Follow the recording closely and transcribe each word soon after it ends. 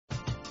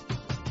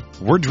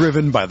We're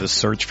driven by the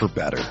search for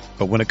better.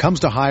 But when it comes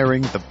to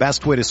hiring, the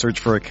best way to search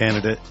for a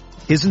candidate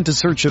isn't to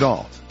search at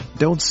all.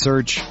 Don't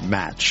search,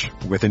 match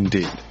with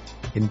Indeed.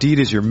 Indeed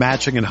is your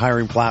matching and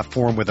hiring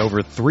platform with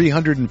over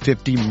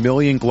 350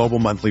 million global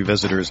monthly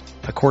visitors,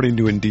 according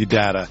to Indeed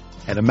data,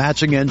 and a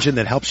matching engine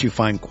that helps you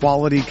find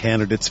quality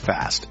candidates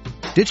fast.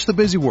 Ditch the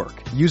busy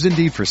work. Use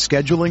Indeed for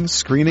scheduling,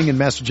 screening, and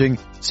messaging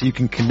so you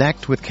can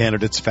connect with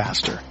candidates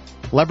faster.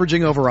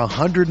 Leveraging over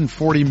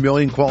 140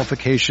 million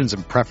qualifications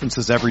and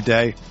preferences every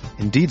day,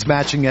 Indeed's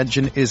matching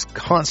engine is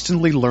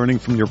constantly learning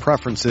from your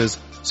preferences,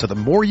 so the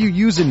more you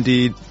use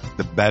Indeed,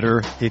 the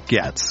better it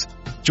gets.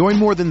 Join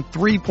more than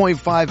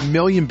 3.5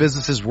 million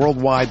businesses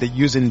worldwide that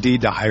use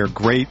Indeed to hire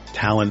great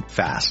talent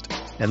fast.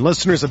 And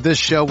listeners of this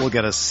show will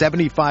get a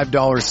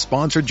 $75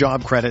 sponsored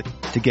job credit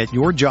to get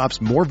your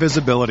jobs more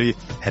visibility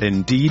at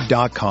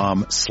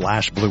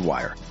Indeed.com/Blue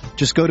Wire.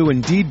 Just go to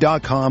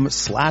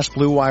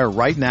Indeed.com/Blue Wire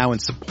right now and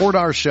support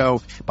our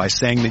show by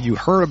saying that you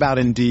heard about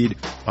Indeed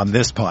on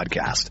this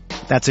podcast.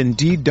 That's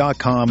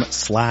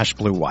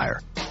Indeed.com/Blue Wire.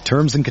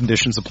 Terms and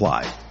conditions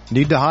apply.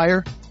 Need to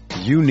hire?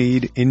 You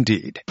need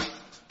Indeed.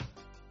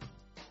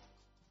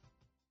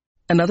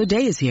 Another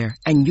day is here,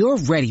 and you're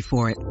ready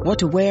for it. What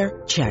to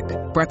wear? Check.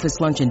 Breakfast,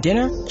 lunch, and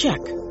dinner? Check.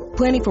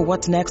 Planning for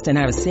what's next and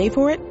how to save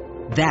for it?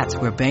 That's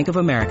where Bank of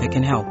America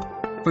can help.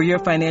 For your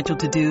financial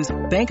to-dos,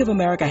 Bank of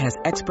America has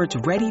experts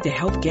ready to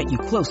help get you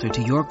closer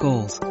to your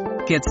goals.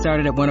 Get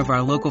started at one of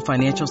our local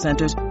financial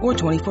centers or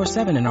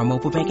 24/7 in our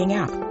mobile banking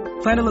app.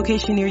 Find a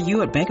location near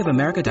you at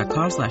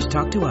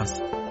bankofamerica.com/talktous.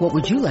 What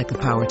would you like the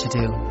power to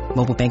do?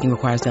 Mobile banking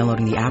requires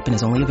downloading the app and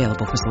is only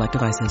available for select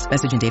devices.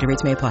 Message and data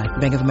rates may apply.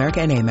 Bank of America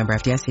N.A., member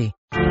FDIC.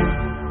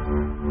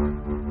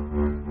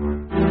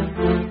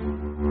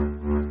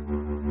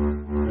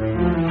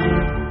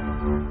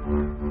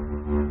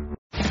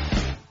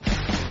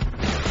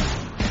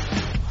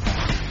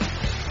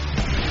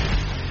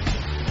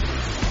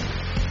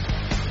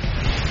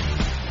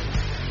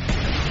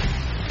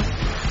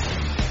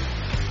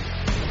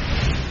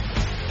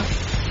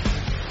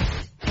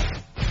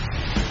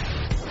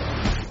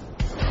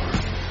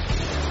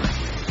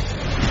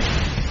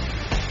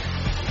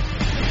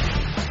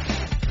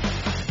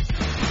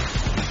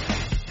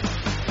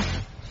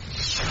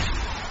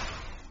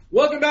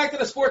 Welcome back to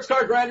the Sports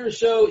Card Grinders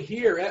show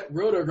here at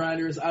Roto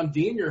Grinders. I'm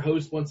Dean, your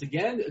host once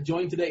again,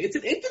 joined today. It's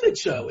an intimate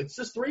show. It's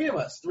just three of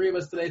us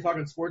today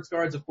talking sports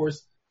cards. Of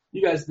course,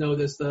 you guys know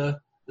this, the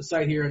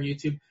site here on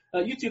YouTube,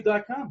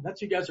 youtube.com.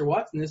 That's you guys are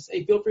watching this.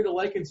 Hey, feel free to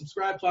like and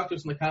subscribe. Talk to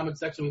us in the comment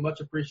section. We much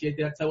appreciate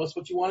that. Tell us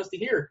what you want us to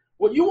hear,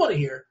 what you want to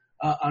hear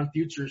on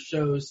future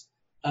shows.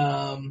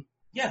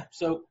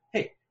 So,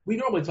 hey, we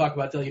normally talk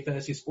about daily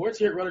fantasy sports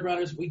here at Roto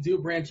Grinders. We do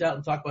branch out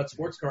and talk about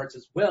sports cards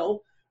as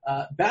well.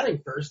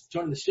 Batting first,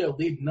 joining the show,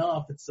 leading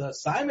off, it's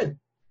Simon.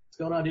 What's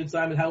going on, dude?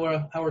 Simon, how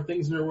are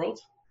things in your world?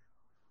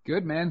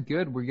 Good, man.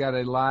 Good. We got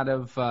a lot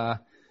of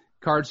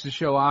cards to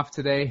show off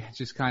today.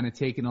 Just kind of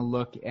taking a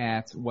look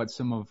at what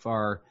some of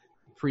our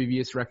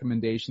previous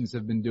recommendations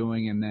have been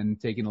doing, and then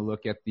taking a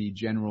look at the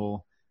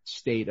general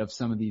state of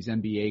some of these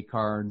NBA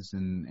cards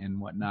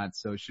and whatnot.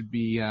 So it should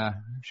be a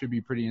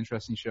pretty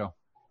interesting show.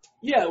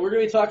 Yeah, we're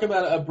going to be talking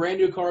about a brand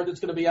new card that's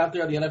going to be out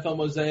there, the NFL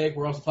Mosaic.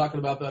 We're also talking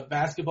about the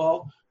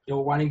basketball. You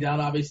know, we're winding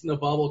down, obviously, in the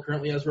bubble.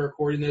 Currently, as we're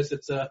recording this,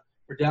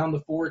 we're down to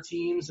 4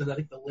 teams, and I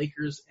think the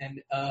Lakers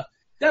and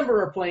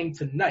Denver are playing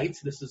tonight.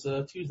 This is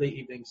a Tuesday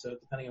evening, so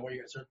depending on where you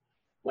guys are,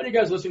 when you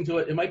guys listening to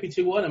it, it might be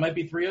 2-1, it might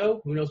be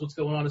 3-0. Who knows what's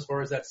going on as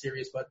far as that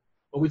series? But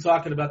we'll be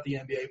talking about the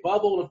NBA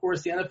bubble, and of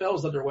course, the NFL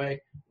is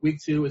underway. Week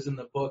 2 is in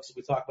the books.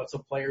 We talk about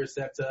some players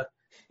that that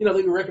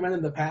we recommended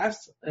in the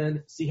past,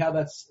 and see how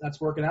that's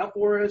working out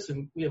for us.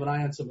 And we have an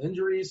eye on some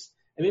injuries,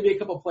 and maybe a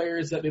couple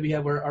players that maybe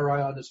have our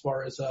eye on as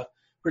far as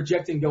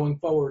projecting going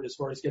forward as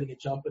far as getting a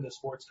jump in the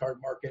sports card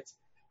market.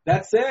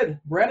 That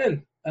said,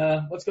 Brennan,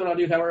 what's going on,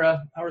 dude? How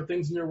are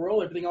things in your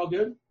world? Everything all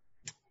good?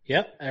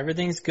 Yep,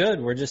 everything's good.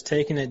 We're just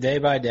taking it day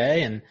by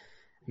day, and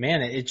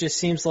man, it just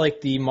seems like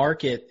the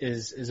market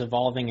is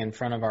evolving in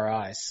front of our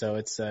eyes. So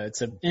it's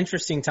an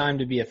interesting time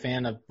to be a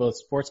fan of both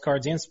sports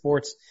cards and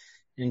sports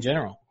in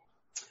general.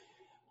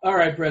 All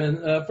right,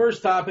 Brennan.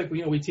 First topic,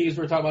 we teased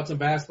we're talking about some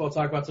basketball,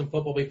 talk about some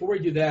football. Before we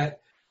do that,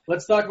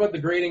 let's talk about the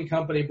grading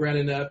company,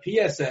 Brennan.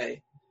 PSA.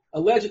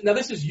 Now,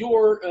 this is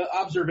your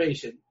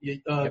observation.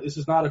 This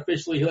is not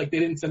officially, like, they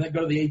didn't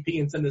go to the AP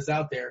and send this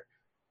out there.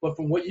 But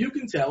from what you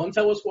can tell, and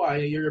tell us why,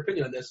 your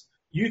opinion on this,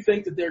 you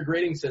think that their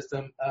grading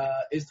system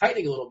is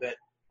tightening a little bit.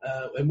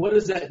 And what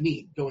does that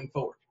mean going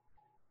forward?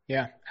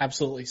 Yeah,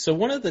 absolutely. So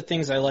one of the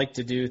things I like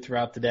to do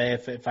throughout the day,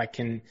 if I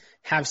can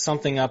have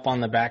something up on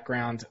the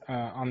background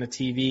on the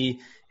TV,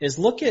 is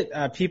look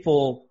at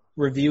people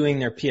reviewing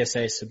their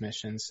PSA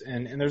submissions.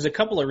 And there's a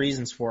couple of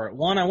reasons for it.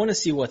 One, I want to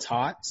see what's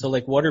hot. So,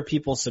 like, what are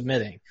people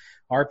submitting?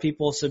 Are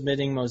people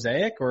submitting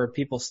Mosaic, or are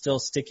people still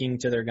sticking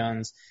to their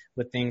guns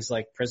with things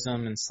like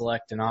Prism and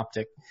Select and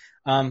Optic?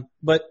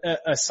 But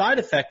a side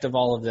effect of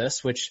all of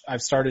this, which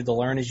I've started to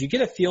learn, is you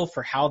get a feel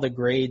for how the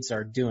grades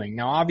are doing.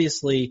 Now,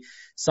 obviously,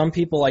 some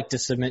people like to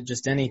submit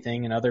just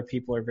anything, and other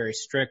people are very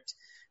strict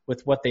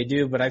with what they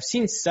do. But I've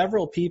seen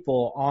several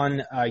people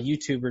on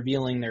YouTube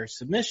revealing their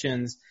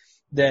submissions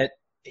that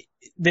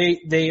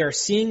they are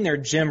seeing their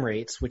gem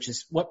rates, which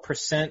is what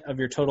 % of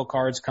your total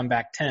cards come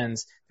back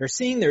 10s. They're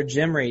seeing their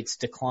gem rates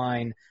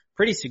decline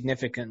pretty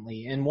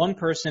significantly. And one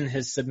person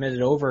has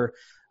submitted over,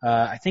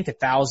 I think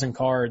 1,000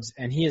 cards,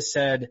 and he has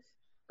said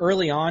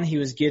early on he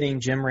was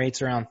getting gem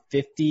rates around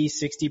 50,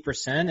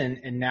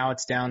 60%, and now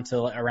it's down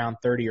to around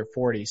 30 or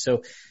 40.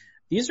 So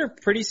these are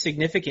pretty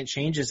significant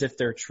changes if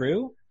they're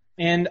true.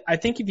 And I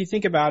think if you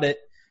think about it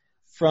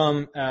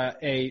from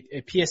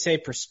a PSA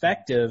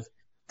perspective,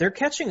 they're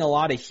catching a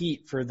lot of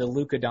heat for the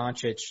Luka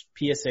Doncic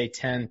PSA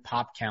 10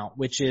 pop count,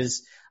 which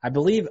is, I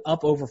believe,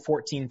 up over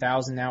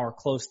 14,000 now or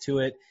close to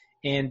it.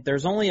 And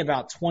there's only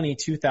about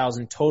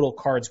 22,000 total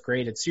cards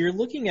graded. So you're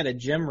looking at a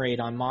gem rate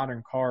on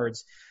modern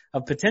cards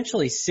of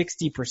potentially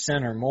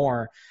 60% or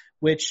more,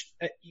 which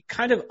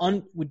kind of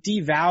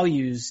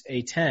devalues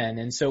a 10.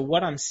 And so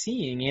what I'm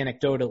seeing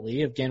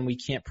anecdotally, again, we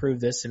can't prove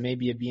this, and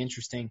maybe it'd be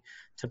interesting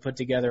to put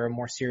together a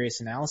more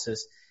serious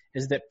analysis,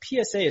 is that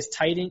PSA is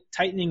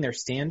tightening their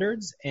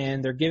standards,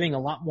 and they're giving a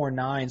lot more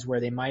 9s where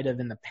they might have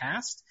in the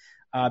past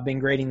been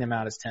grading them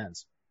out as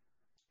 10s.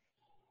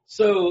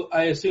 So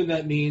I assume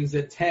that means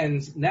that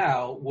 10s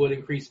now would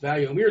increase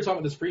value. And we were talking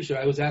about this pre-show.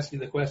 I was asking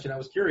the question. I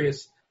was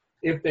curious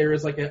if there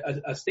is like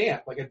a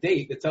stamp, like a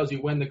date that tells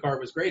you when the card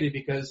was graded,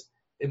 because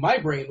in my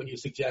brain, when you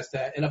suggest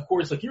that, and of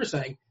course, like you're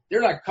saying,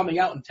 they're not coming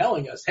out and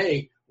telling us,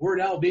 hey, we're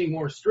now being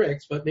more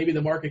strict, but maybe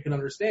the market can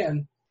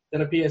understand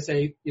that a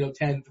PSA,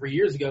 10 3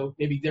 years ago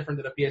may be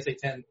different than a PSA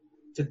 10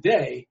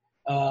 today.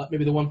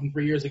 Maybe the one from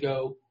 3 years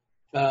ago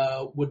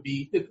would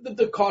be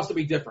the cost would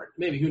be different.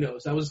 Maybe, who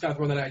knows? I was just kind of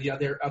throwing that idea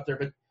out there,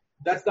 but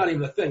that's not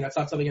even a thing. That's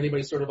not something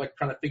anybody's sort of like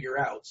trying to figure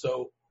out.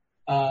 So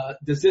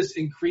does this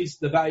increase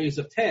the values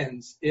of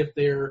 10s if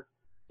they're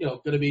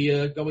going to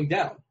be going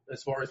down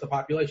as far as the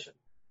population?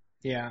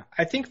 Yeah,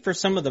 I think for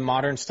some of the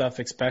modern stuff,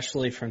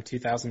 especially from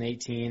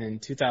 2018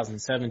 and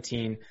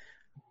 2017.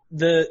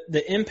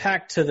 The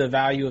impact to the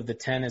value of the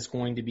 10 is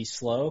going to be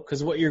slow,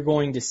 because what you're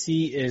going to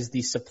see is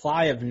the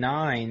supply of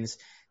 9s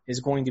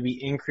is going to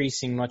be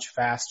increasing much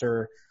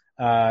faster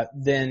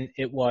than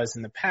it was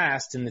in the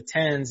past, and the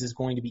 10s is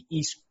going to be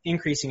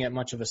increasing at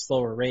much of a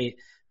slower rate.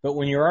 But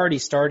when you're already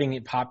starting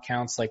at pop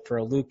counts like for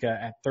a Luka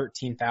at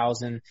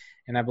 13,000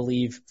 and I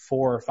believe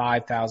 4,000 or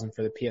 5,000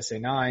 for the PSA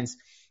 9s,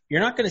 you're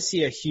not going to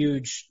see a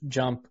huge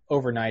jump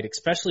overnight,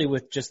 especially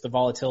with just the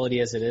volatility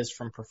as it is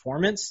from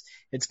performance.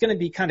 It's going to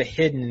be kind of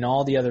hidden in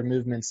all the other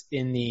movements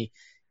in the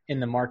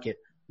market.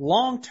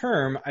 Long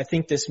term, I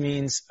think this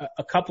means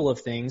a couple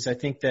of things. I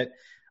think that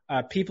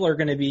people are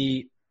going to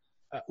be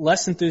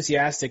less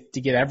enthusiastic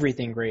to get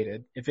everything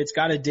graded. If it's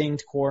got a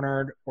dinged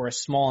corner or a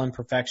small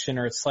imperfection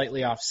or it's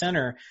slightly off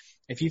center,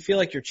 if you feel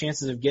like your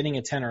chances of getting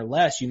a 10 or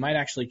less, you might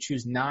actually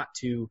choose not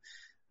to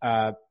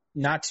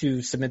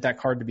submit that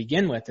card to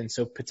begin with. And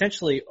so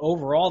potentially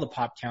overall the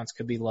pop counts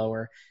could be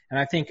lower. And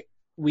I think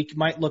we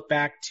might look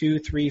back 2,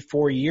 3,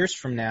 4 years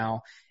from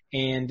now,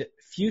 and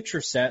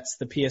future sets,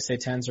 the PSA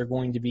 10s are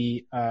going to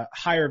be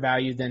higher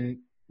value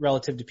than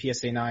relative to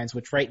PSA 9s,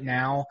 which right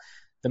now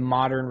the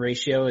modern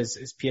ratio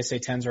is PSA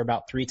 10s are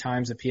about 3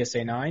 times a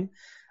PSA 9.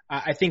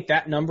 I think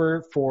that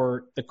number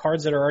for the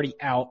cards that are already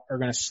out are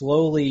going to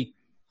slowly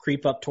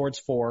creep up towards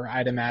 4,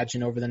 I'd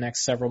imagine, over the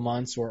next several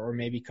months or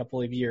maybe a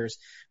couple of years.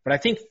 But I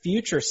think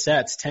future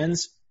sets,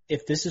 10s,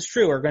 if this is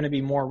true, are going to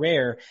be more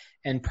rare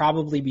and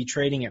probably be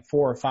trading at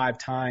 4 or 5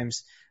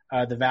 times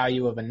the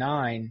value of a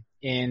 9.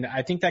 And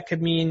I think that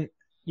could mean,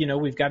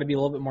 we've got to be a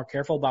little bit more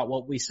careful about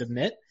what we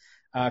submit,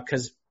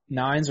 because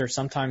 9s are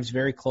sometimes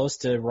very close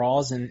to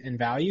raws in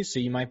value. So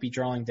you might be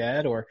drawing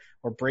dead or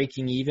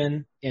breaking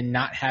even and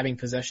not having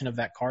possession of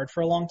that card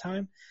for a long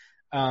time.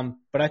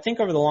 But I think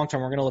over the long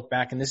term, we're going to look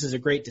back, and this is a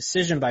great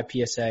decision by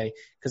PSA,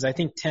 because I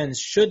think 10s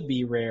should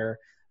be rare,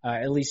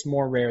 at least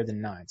more rare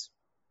than 9s.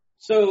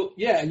 So,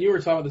 yeah, and you were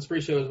talking about this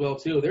pre-show as well,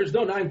 too. There's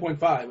no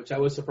 9.5, which I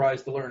was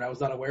surprised to learn. I was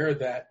not aware of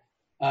that.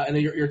 And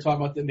then you're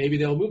talking about that maybe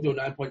they'll move to a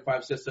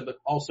 9.5 system, but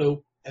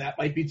also that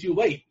might be too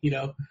late.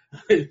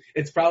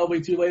 It's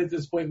probably too late at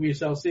this point. We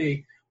shall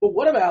see. But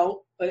what about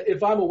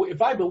if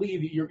I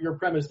believe your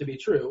premise to be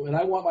true, and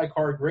I want my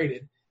card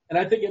graded, and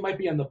I think it might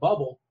be on the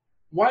bubble,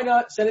 why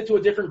not send it to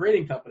a different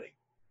grading company?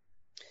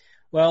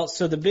 Well,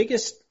 so the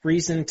biggest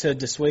reason to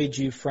dissuade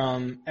you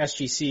from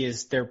SGC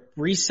is their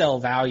resale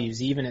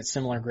values, even at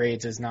similar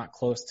grades, is not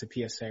close to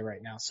PSA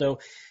right now. So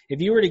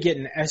if you were to get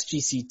an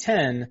SGC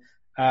 10,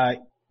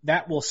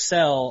 that will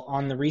sell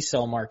on the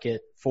resale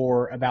market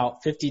for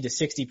about 50 to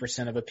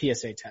 60% of a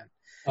PSA 10.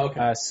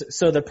 Okay.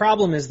 So the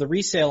problem is the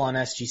resale on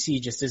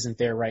SGC just isn't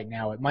there right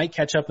now. It might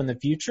catch up in the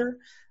future,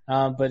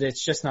 but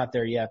it's just not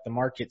there yet. The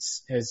market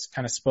has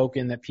kind of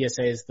spoken that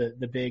PSA is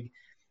the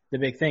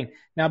big thing.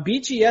 Now,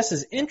 BGS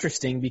is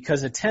interesting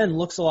because a 10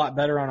 looks a lot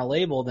better on a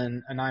label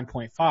than a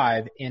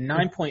 9.5, and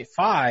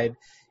 9.5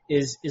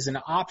 is an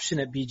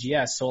option at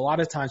BGS. So a lot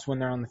of times when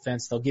they're on the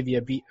fence, they'll give you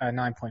a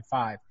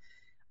 9.5.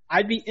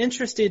 I'd be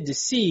interested to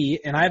see,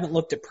 and I haven't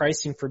looked at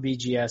pricing for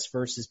BGS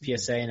versus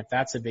PSA and if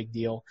that's a big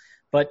deal,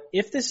 But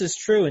if this is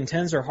true and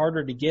 10s are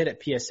harder to get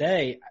at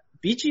PSA,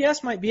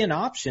 BGS might be an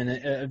option,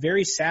 a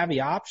very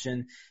savvy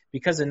option,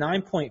 because a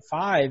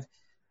 9.5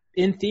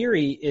 in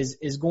theory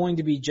is going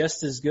to be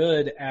just as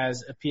good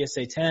as a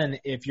PSA 10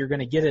 if you're going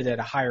to get it at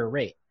a higher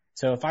rate.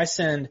 So if I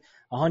send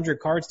 100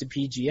 cards to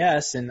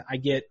PGS and I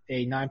get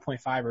a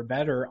 9.5 or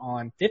better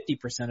on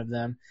 50% of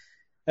them,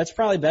 that's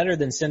probably better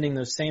than sending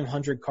those same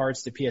 100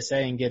 cards to PSA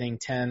and getting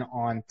 10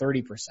 on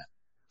 30%.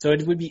 So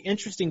it would be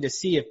interesting to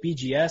see if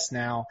BGS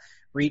now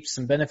reaps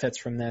some benefits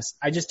from this.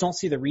 I just don't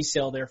see the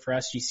resale there for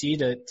SGC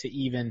to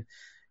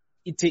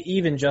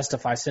even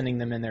justify sending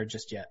them in there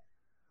just yet.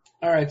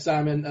 All right,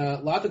 Simon,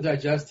 a lot to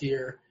digest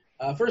here.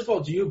 First of all,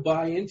 do you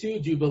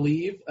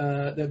believe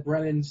that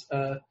Brennan's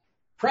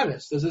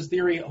premise? Does this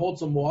theory hold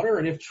some water?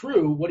 And if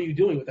true, what are you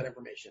doing with that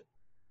information?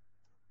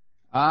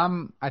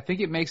 I think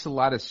it makes a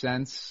lot of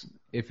sense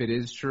if it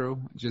is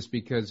true, just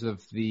because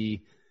of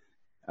the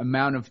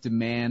amount of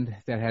demand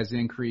that has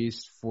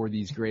increased for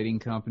these grading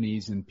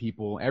companies and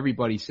people.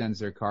 Everybody sends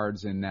their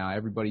cards in now.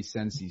 Everybody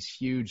sends these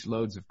huge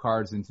loads of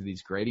cards into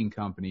these grading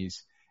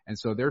companies. And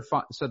so they're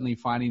suddenly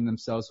finding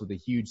themselves with a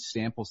huge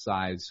sample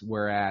size,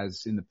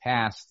 whereas in the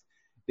past,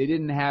 they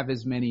didn't have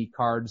as many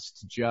cards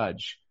to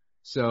judge.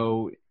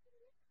 So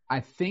I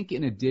think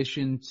in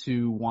addition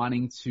to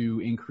wanting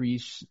to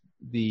increase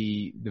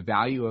the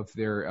value of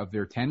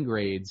their 10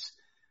 grades,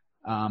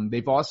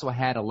 they've also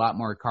had a lot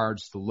more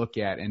cards to look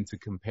at and to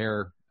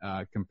compare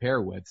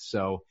with.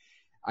 So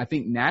I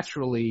think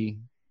naturally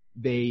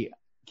they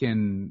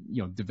can,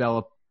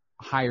 develop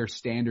higher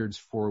standards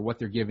for what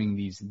they're giving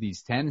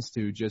these 10s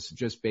to,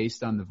 just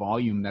based on the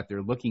volume that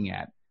they're looking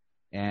at.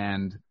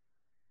 And,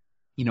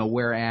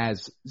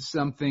 whereas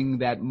something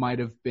that might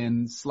have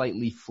been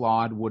slightly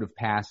flawed would have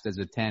passed as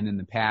a 10 in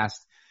the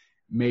past,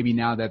 maybe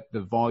now that the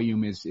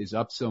volume is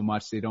up so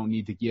much, they don't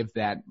need to give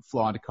that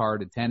flawed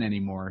card a 10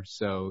 anymore.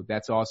 So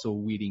that's also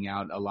weeding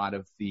out a lot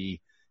of the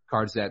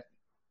cards that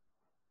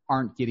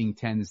aren't getting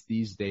 10s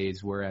these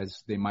days,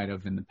 whereas they might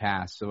have in the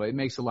past. So it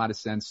makes a lot of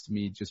sense to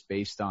me, just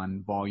based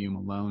on volume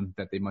alone,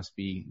 that they must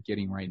be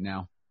getting right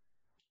now.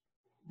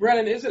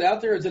 Brennan, is it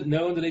out there? Is it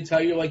known? Do they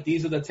tell you, like,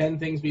 these are the 10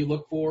 things we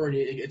look for, and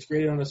it's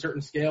graded on a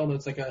certain scale, and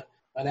it's like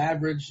an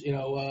average,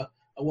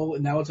 well,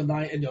 now it's a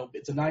 9,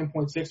 it's a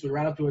 9.6. We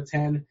round up to a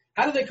 10.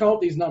 How do they come up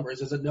with these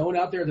numbers? Is it known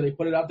out there? Do they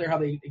put it out there how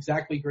they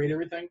exactly grade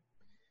everything?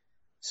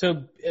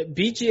 So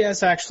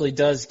BGS actually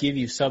does give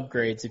you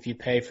subgrades if you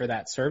pay for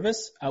that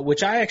service,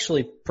 which I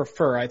actually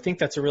prefer. I think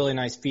that's a really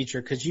nice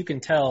feature because you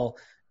can tell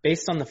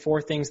based on the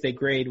 4 things they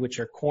grade, which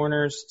are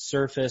corners,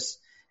 surface,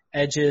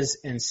 edges,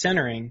 and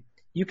centering,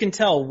 you can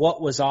tell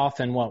what was off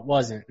and what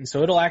wasn't. And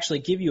so it'll actually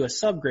give you a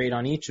subgrade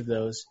on each of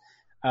those.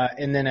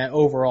 And then an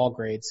overall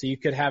grade. So you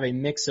could have a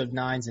mix of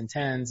 9s and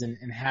 10s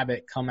and have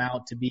it come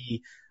out to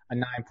be a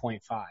 9.5.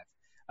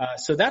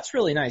 So that's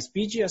really nice.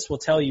 BGS will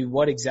tell you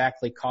what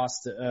exactly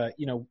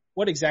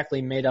what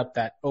exactly made up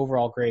that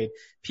overall grade.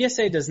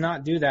 PSA does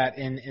not do that.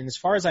 And as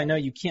far as I know,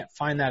 you can't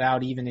find that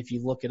out even if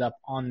you look it up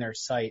on their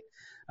site.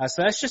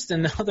 So that's just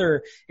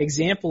another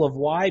example of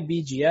why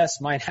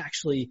BGS might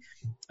actually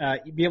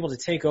be able to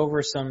take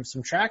over some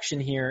traction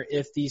here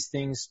if these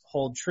things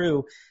hold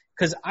true.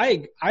 Because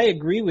I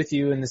agree with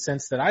you in the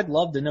sense that I'd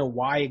love to know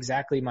why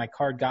exactly my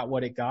card got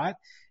what it got.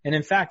 And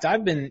in fact,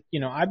 I've been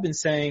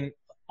saying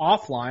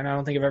offline, I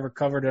don't think I've ever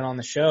covered it on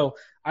the show,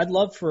 I'd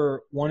love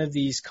for one of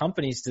these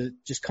companies to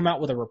just come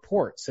out with a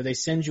report. So they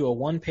send you a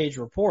 1-page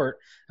report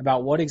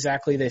about what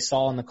exactly they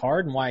saw on the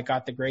card and why it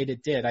got the grade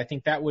it did. I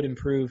think that would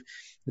improve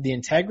the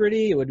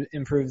integrity. It would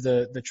improve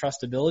the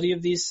trustability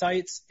of these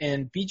sites.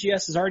 And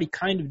BGS is already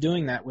kind of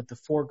doing that with the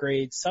 4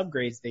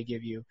 subgrades they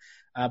give you.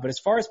 But as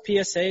far as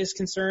PSA is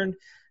concerned,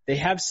 they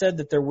have said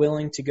that they're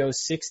willing to go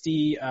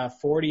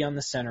 60-40 on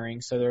the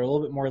centering. So they're a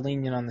little bit more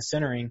lenient on the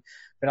centering.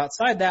 But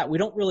outside that, we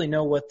don't really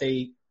know what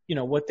they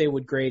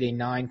would grade a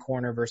 9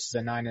 corner versus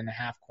a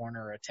 9.5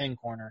 corner or a 10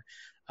 corner,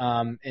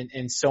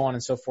 and so on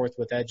and so forth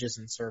with edges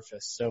and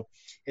surface. So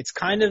it's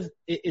kind of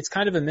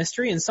a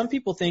mystery. And some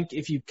people think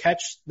if you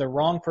catch the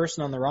wrong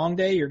person on the wrong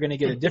day, you're going to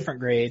get a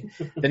different grade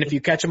than if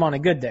you catch them on a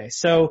good day.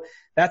 So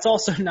that's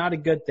also not a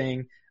good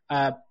thing.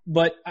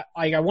 But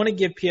I want to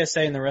give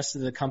PSA and the rest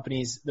of the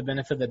companies the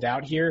benefit of the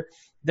doubt here.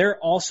 They're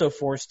also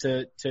forced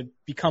to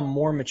become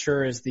more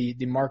mature as the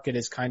market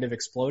has kind of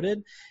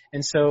exploded.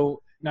 And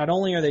so not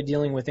only are they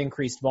dealing with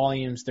increased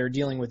volumes, they're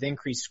dealing with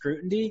increased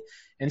scrutiny.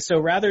 And so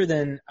rather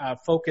than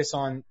focus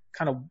on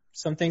kind of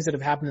some things that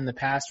have happened in the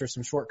past or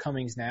some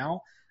shortcomings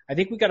now, I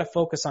think we got to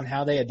focus on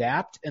how they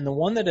adapt. And the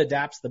one that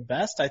adapts the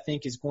best, I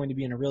think, is going to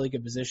be in a really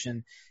good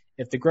position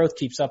if the growth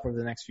keeps up over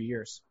the next few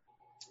years.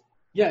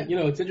 Yeah,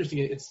 it's interesting.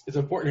 It's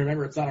important to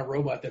remember it's not a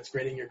robot that's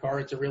grading your car.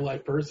 It's a real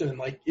life person.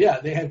 And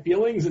they have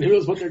feelings and who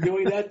knows what they're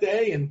doing that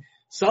day. And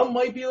some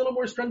might be a little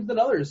more stringent than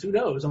others. Who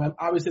knows? I mean,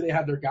 obviously they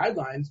have their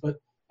guidelines, and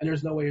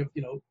there's no way of,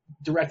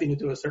 directing it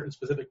to a certain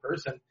specific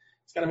person.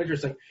 It's kind of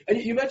interesting. And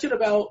you mentioned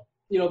about,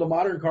 the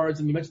modern cards,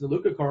 and you mentioned the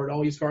Luka card,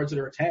 all these cards that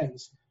are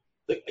 10s.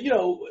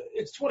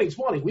 It's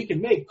 2020. We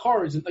can make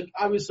cards, and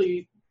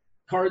obviously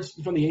cards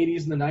from the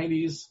 80s and the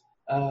 90s,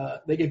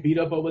 they get beat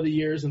up over the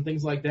years and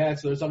things like that.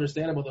 So it's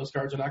understandable those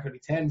cards are not going to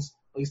be 10s,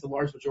 at least the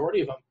large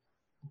majority of them.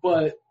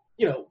 But,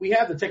 we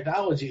have the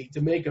technology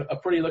to make a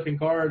pretty looking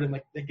card and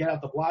like they get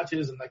out the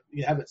blotches and like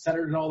you have it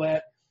centered and all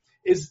that.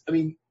 Is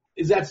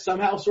that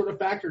somehow sort of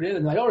factored in?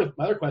 And my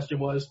other question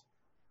was,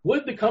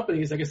 would the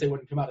companies, I guess they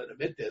wouldn't come out and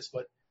admit this,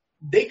 but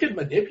they could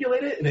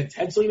manipulate it and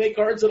intentionally make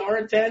cards that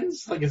aren't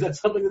 10s? Like, is that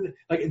something that,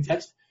 like,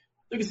 intense?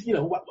 Because,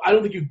 I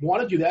don't think you'd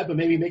want to do that, but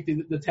maybe make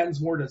the 10s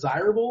more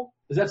desirable.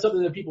 Is that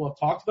something that people have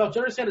talked about? Do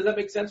you understand? Does that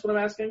make sense what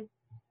I'm asking?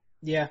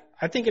 Yeah,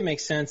 I think it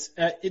makes sense.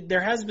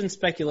 There has been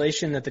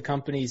speculation that the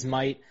companies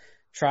might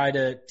try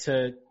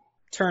to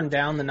turn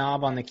down the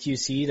knob on the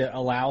QC to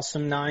allow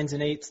some 9s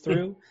and 8s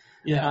through.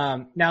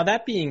 Yeah. Now,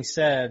 that being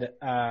said,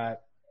 I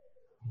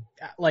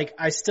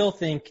still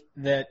think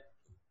that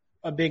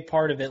a big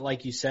part of it,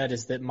 like you said,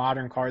 is that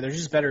modern there's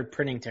just better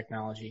printing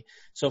technology.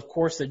 So, of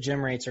course, the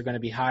gem rates are going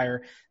to be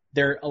higher.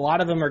 A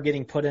lot of them are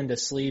getting put into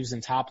sleeves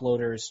and top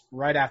loaders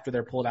right after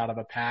they're pulled out of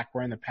a pack,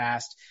 where in the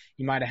past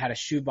you might have had a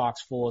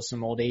shoebox full of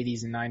some old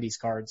 80s and 90s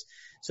cards.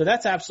 So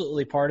that's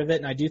absolutely part of it,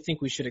 and I do think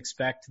we should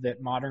expect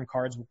that modern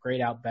cards will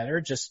grade out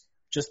better, just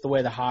the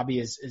way the hobby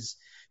is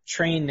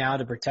trained now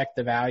to protect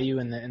the value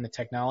and the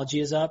technology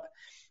is up.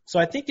 So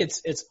I think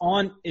it's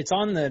on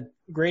the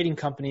grading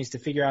companies to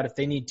figure out if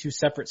they need 2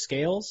 separate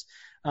scales,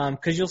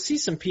 because you'll see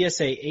some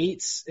PSA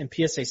 8s and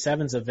PSA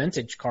 7s of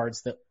vintage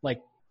cards that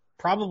like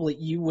probably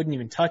you wouldn't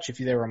even touch if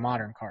they were a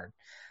modern card.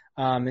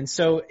 And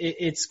so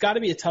it's got to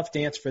be a tough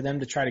dance for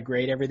them to try to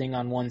grade everything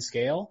on one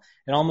scale.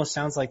 It almost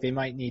sounds like they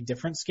might need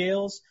different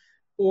scales,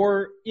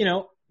 or,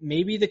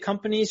 maybe the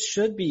companies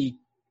should be,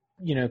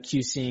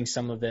 QCing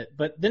some of it.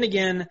 But then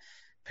again,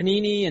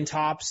 Panini and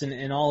Topps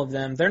and all of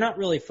them, they're not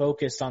really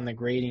focused on the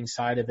grading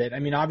side of it. I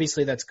mean,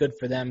 obviously that's good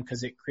for them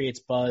because it creates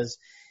buzz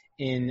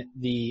in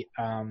the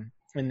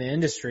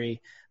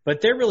industry,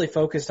 but they're really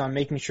focused on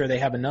making sure they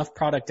have enough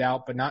product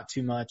out, but not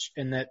too much,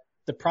 and that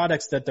the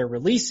products that they're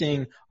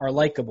releasing are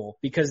likable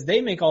because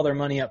they make all their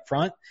money up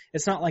front.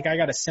 It's not like I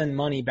got to send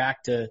money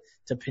back to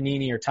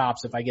Panini or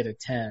Topps if I get a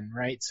 10,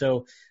 right?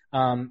 So,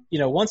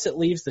 once it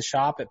leaves the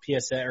shop at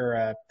PSA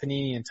or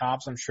Panini and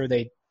Topps, I'm sure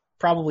they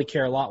probably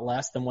care a lot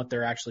less than what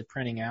they're actually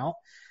printing out.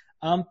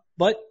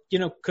 But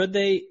could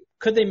they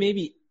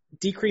maybe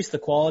decrease the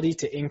quality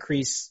to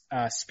increase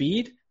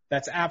speed?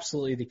 That's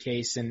absolutely the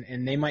case,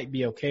 and they might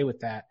be okay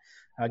with that,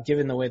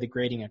 given the way the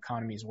grading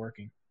economy is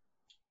working.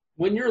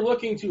 When you're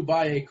looking to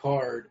buy a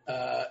card,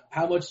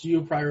 how much do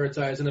you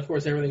prioritize? And of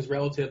course, everything's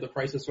relative. The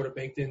price is sort of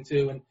baked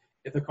into, and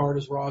if the card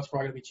is raw, it's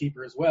probably going to be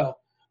cheaper as well.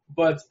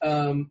 But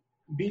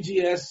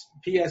BGS,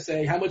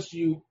 PSA, how much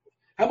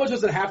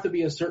does it have to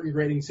be a certain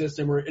grading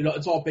system, or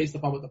it's all based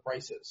upon what the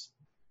price is?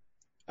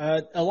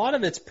 A lot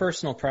of it's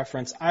personal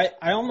preference. I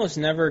almost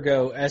never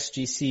go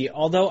SGC,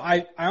 although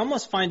I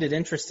almost find it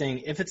interesting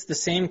if it's the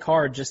same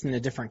card just in a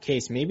different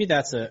case. Maybe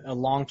that's a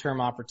long-term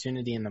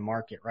opportunity in the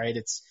market, right?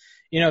 It's,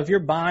 if you're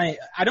buying,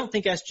 I don't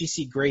think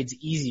SGC grades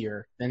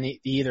easier than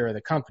either of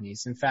the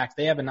companies. In fact,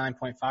 they have a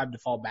 9.5 to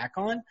fall back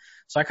on.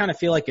 So I kind of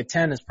feel like a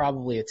 10 is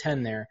probably a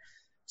 10 there.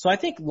 So I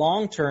think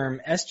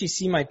long-term,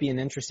 SGC might be an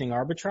interesting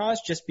arbitrage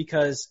just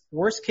because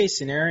worst case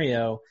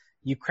scenario,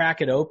 you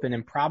crack it open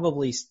and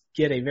probably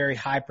get a very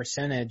high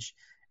percentage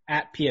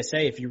at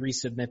PSA if you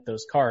resubmit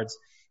those cards.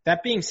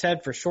 That being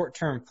said, for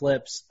short-term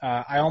flips,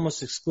 I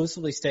almost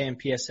exclusively stay in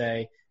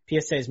PSA.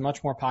 PSA is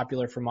much more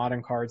popular for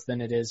modern cards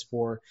than it is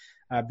for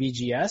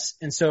BGS.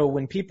 And so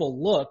when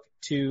people look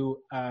to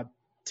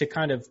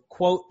kind of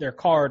quote their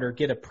card or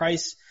get a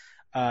price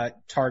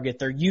target,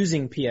 they're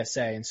using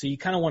PSA. And so you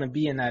kind of want to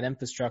be in that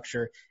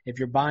infrastructure. If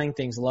you're buying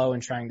things low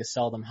and trying to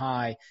sell them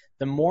high,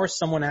 the more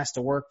someone has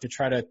to work to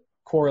try to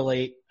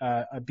correlate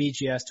a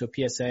BGS to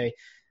a PSA,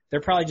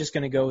 they're probably just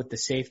going to go with the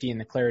safety and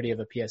the clarity of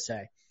a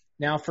PSA.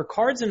 Now, for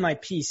cards in my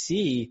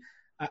PC,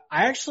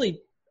 I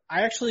actually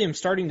am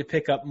starting to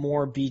pick up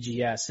more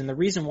BGS, and the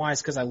reason why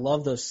is because I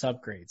love those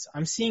subgrades.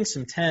 I'm seeing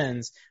some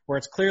 10s where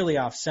it's clearly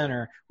off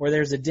center, where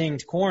there's a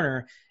dinged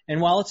corner, and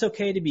while it's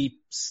okay to be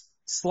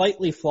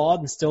slightly flawed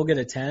and still get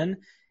a 10,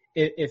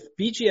 if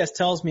BGS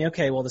tells me,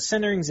 okay, well, the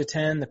centering's a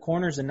 10, the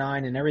corner's a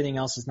 9, and everything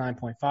else is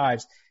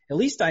 9.5s, at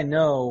least I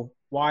know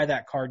why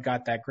that card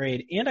got that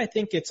grade, and I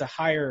think it's a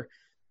higher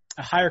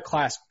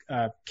class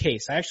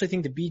case. I actually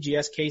think the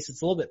BGS case,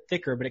 it's a little bit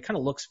thicker, but it kind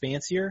of looks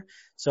fancier.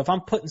 So if I'm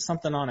putting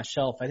something on a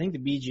shelf, I think the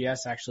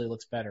BGS actually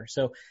looks better.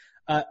 So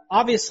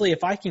obviously,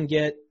 if I can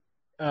get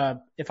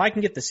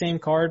the same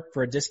card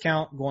for a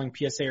discount going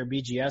PSA or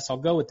BGS, I'll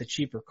go with the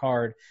cheaper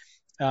card.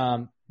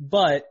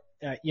 But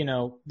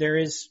there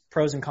is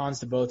pros and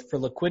cons to both. For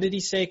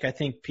liquidity's sake, I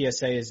think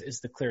PSA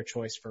is the clear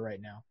choice for right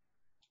now.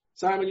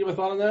 Simon, you have a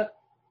thought on that?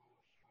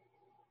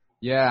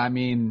 Yeah, I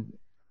mean,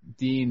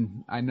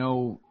 Dean, I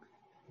know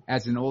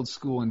as an old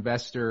school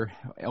investor,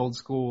 old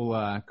school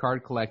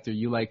card collector,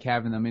 you like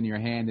having them in your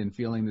hand and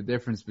feeling the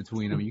difference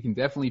between them. You can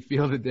definitely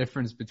feel the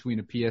difference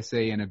between a PSA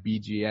and a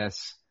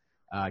BGS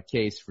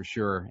case for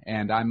sure.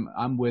 And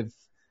I'm with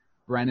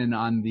Brennan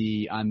on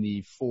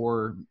the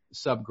 4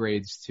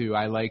 subgrades too.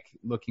 I like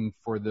looking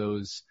for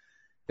those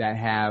that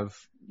have,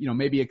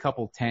 maybe a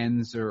couple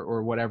 10s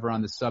or whatever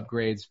on the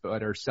subgrades,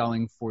 but are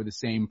selling for the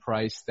same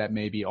price that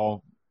maybe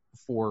all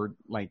for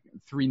like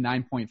 3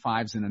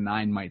 9.5s and a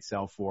 9 might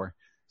sell for.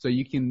 So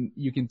you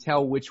can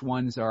tell which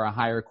ones are a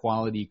higher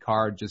quality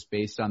card just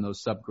based on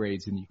those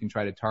subgrades, and you can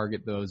try to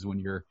target those when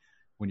you're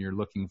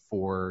looking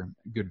for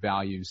good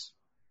values.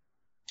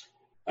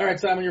 All right,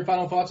 Simon, your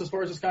final thoughts as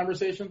far as this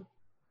conversation?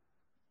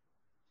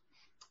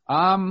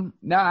 No,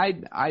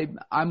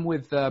 I'm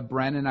with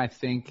Brennan. I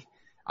think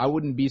I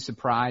wouldn't be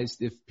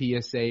surprised if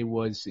PSA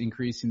was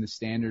increasing the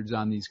standards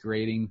on these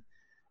grading.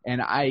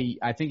 And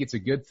I think it's a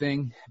good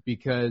thing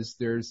because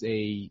there's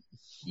a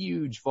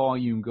huge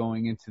volume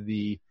going into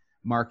the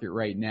market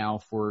right now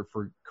for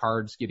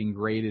cards getting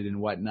graded and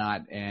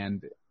whatnot.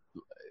 And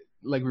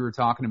like we were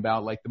talking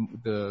about, like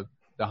the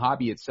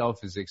hobby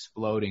itself is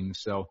exploding.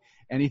 So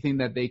anything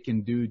that they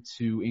can do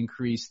to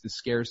increase the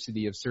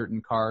scarcity of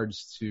certain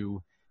cards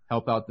to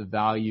help out the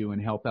value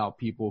and help out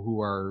people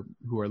who are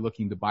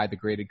looking to buy the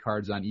graded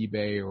cards on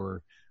eBay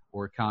or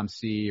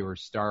ComC or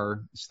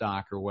Star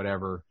Stock or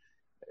whatever.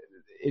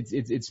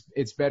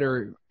 It's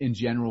better in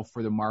general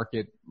for the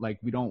market. Like,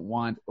 we don't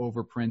want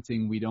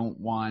overprinting. We don't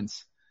want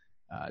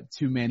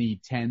too many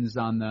 10s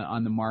on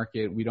the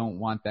market. We don't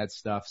want that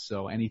stuff.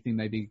 So anything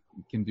that they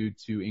can do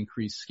to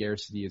increase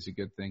scarcity is a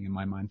good thing in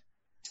my mind.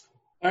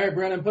 All right,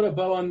 Brennan, put a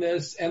bow on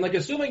this. And like,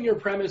 assuming your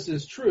premise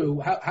is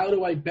true, how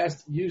do I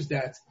best use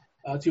that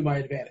to my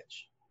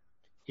advantage?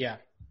 Yeah.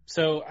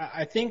 So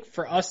I think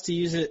for us to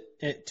use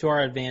it to our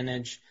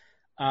advantage,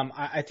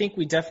 I think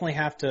we definitely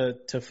have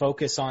to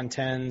focus on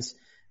 10s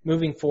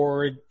moving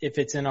forward if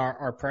it's in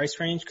our price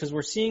range, because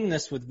we're seeing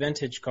this with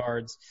vintage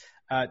cards.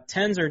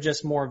 10s are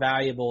just more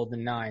valuable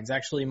than 9s,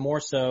 actually more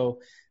so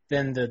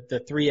than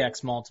the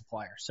 3x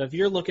multiplier. So if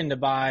you're looking to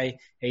buy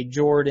a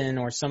Jordan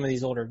or some of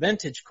these older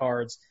vintage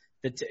cards,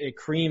 a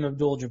Kareem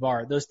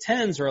Abdul-Jabbar, those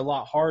 10s are a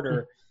lot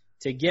harder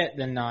to get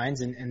than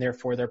 9s, and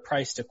therefore they're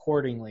priced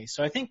accordingly.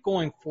 So I think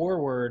going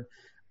forward,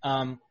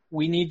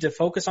 we need to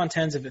focus on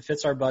 10s if it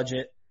fits our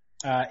budget.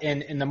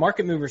 And the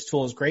Market Movers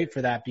tool is great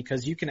for that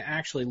because you can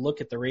actually look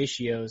at the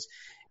ratios.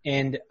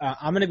 And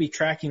I'm going to be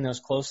tracking those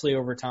closely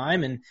over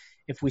time. And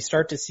if we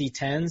start to see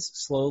 10s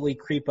slowly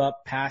creep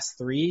up past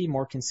 3,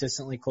 more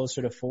consistently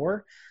closer to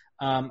 4,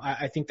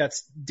 I think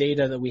that's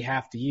data that we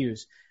have to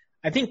use.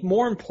 I think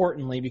more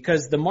importantly,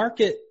 because the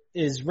market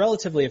is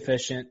relatively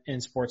efficient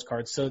in sports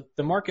cards, so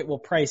the market will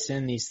price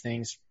in these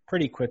things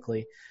pretty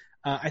quickly.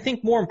 I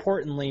think more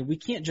importantly, we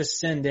can't just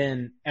send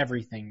in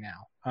everything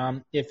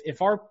now.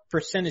 If our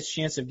percentage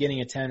chance of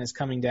getting a 10 is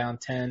coming down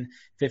 10,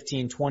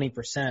 15,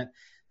 20%,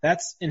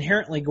 that's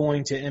inherently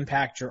going to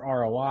impact your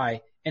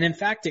ROI. And in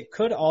fact, it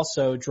could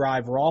also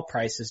drive raw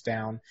prices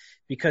down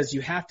because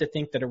you have to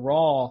think that a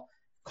raw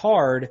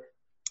card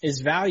is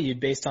valued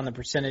based on the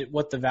percentage,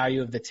 what the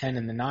value of the 10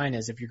 and the 9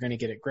 is if you're going to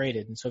get it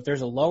graded. And so if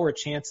there's a lower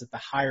chance at the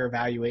higher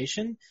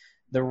valuation,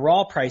 the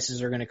raw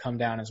prices are going to come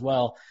down as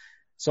well.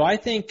 So I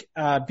think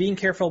being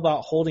careful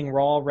about holding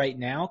raw right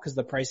now because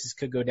the prices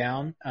could go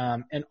down,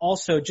 and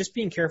also just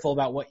being careful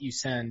about what you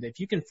send. If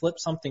you can flip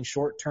something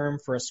short term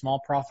for a small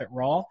profit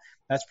raw,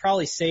 that's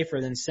probably safer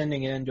than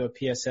sending it into a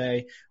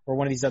PSA or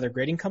one of these other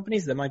grading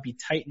companies that might be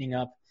tightening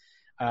up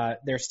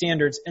their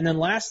standards. And then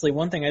lastly,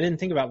 one thing I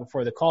didn't think about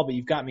before the call, but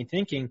you've got me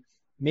thinking,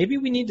 maybe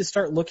we need to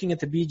start looking at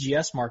the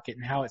BGS market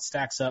and how it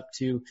stacks up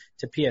to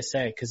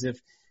PSA. Because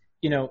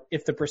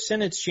if the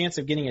percentage chance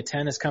of getting a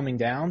 10 is coming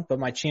down, but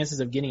my chances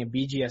of getting a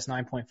BGS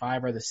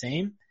 9.5 are the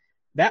same,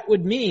 that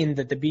would mean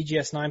that the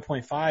BGS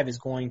 9.5 is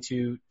going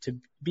to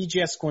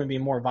be a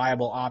more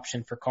viable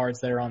option for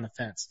cards that are on the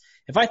fence.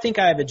 If I think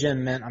I have a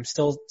gem mint, I'm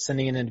still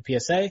sending it into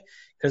PSA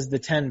because the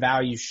 10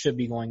 value should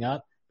be going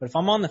up. But if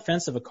I'm on the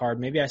fence of a card,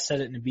 maybe I set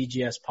it in a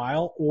BGS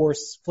pile or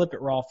flip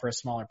it raw for a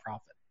smaller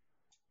profit.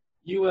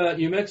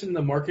 You mentioned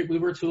the Market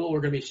Mover tool.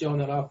 We're going to be showing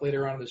that off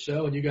later on in the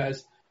show, and you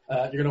guys,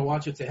 you're going to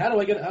watch it. Say, how do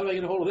I get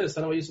a hold of this?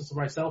 How do I use this for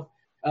myself?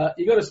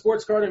 You go to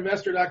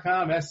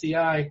sportscardinvestor.com,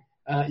 SCI.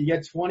 You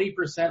get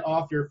 20%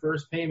 off your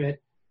first payment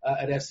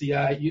at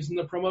SCI using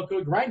the promo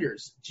code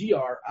Grinders,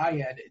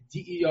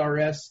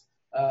 GRINDERS.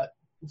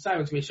 Simon's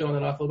going to be showing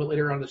that off a little bit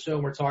later on in the show,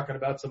 and we're talking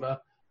about some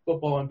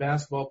football and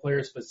basketball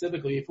players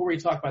specifically. Before we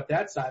talk about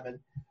that, Simon,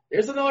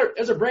 there's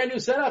a brand new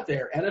set out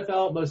there.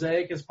 NFL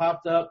Mosaic has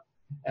popped up,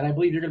 and I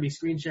believe you're going to be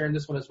screen sharing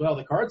this one as well.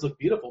 The cards look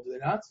beautiful, do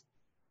they not?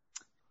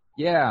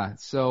 Yeah,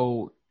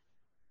 so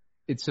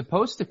it's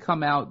supposed to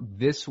come out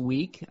this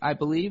week, I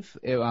believe.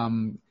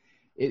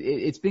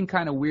 It's been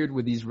kind of weird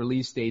with these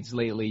release dates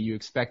lately. You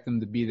expect them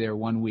to be there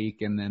 1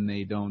 week, and then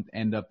they don't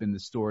end up in the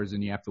stores,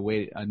 and you have to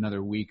wait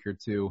another week or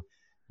two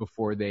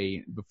before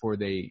they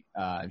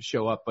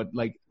show up. But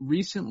like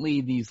recently,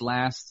 these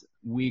last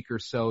week or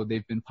so,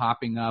 they've been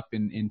popping up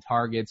in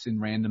Targets in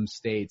random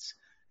states.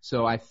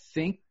 So I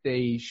think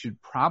they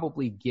should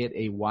probably get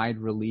a wide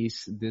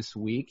release this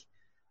week.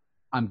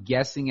 I'm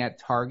guessing at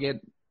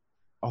Target,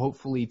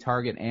 hopefully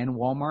Target and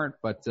Walmart,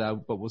 but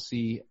we'll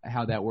see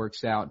how that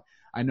works out.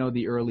 I know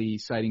the early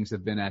sightings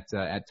have been at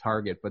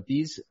Target, but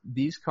these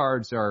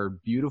cards are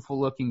beautiful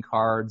looking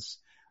cards.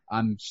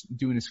 I'm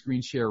doing a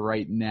screen share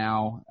right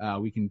now.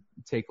 We can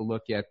take a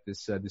look at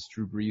this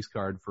Drew Brees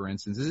card, for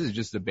instance. This is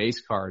just a base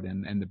card,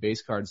 and the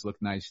base cards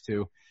look nice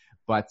too.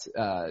 But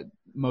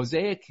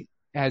Mosaic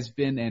has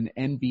been an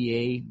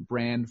NBA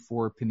brand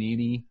for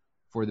Panini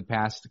for the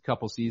past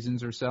couple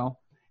seasons or so.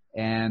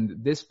 And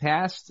this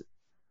past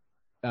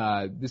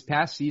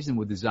season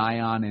with the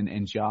Zion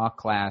and Ja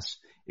class,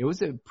 it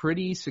was a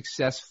pretty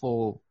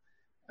successful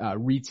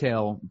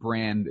retail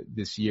brand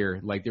this year.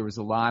 Like, there was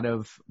a lot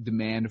of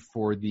demand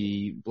for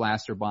the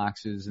blaster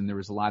boxes, and there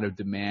was a lot of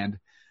demand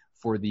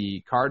for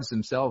the cards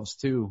themselves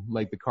too.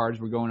 Like, the cards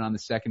were going on the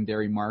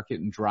secondary market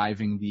and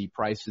driving the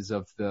prices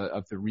of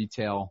the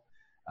retail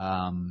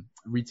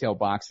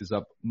boxes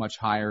up much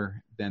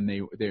higher than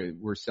they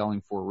were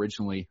selling for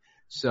originally.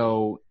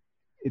 So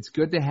it's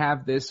good to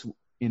have this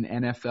in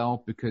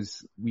NFL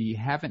because we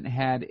haven't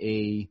had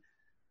a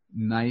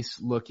nice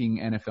looking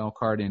NFL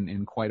card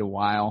in quite a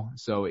while.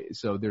 So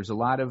there's a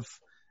lot of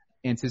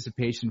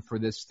anticipation for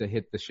this to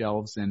hit the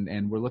shelves,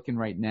 and we're looking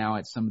right now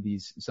at some of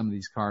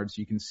these cards.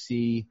 You can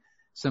see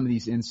some of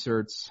these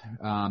inserts,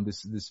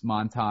 this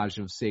montage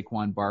of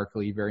Saquon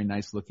Barkley, very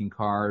nice looking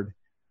card.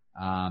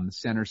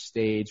 Center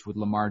stage with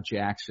Lamar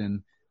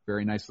Jackson,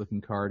 very nice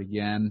looking card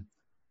again.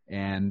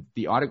 And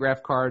the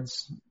autograph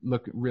cards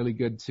look really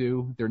good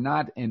too. They're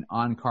not an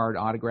on-card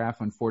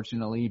autograph,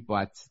 unfortunately,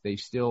 but they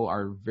still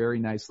are very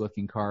nice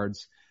looking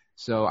cards.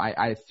 So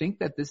I think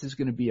that this is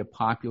going to be a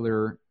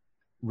popular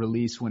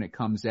release when it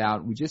comes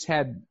out. We just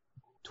had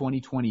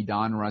 2020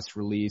 Donruss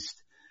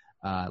released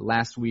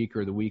last week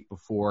or the week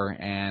before,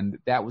 and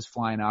that was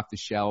flying off the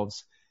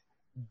shelves.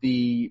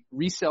 The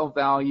resale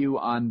value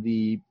on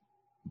the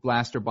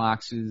blaster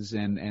boxes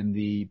and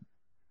the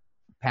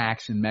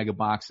packs and mega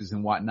boxes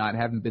and whatnot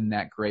haven't been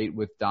that great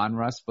with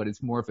Donruss, but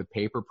it's more of a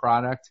paper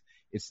product.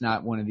 It's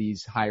not one of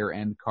these higher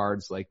end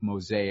cards like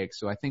Mosaic.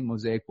 So I think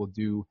Mosaic will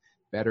do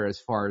better as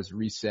far as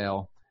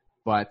resale.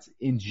 But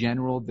in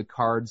general, the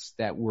cards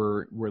that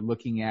we're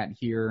looking at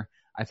here,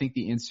 I think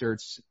the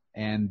inserts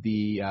and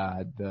the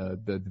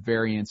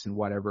variants and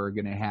whatever are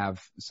going to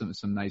have some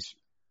nice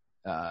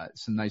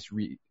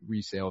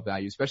resale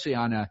value, especially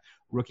on a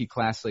rookie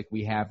class like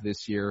we have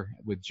this year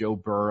with Joe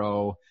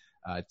Burrow,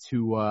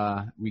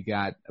 Tua. We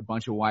got a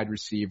bunch of wide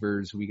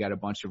receivers. We got a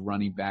bunch of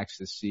running backs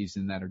this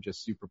season that are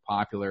just super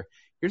popular.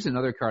 Here's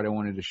another card I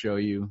wanted to show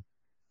you.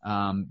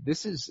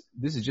 This is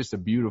just a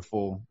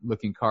beautiful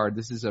looking card.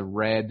 This is a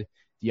red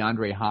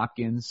DeAndre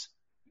Hopkins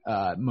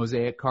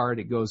Mosaic card.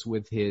 It goes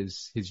with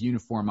his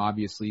uniform,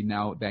 obviously,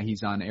 now that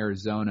he's on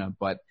Arizona,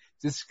 but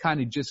this kind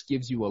of just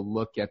gives you a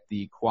look at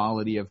the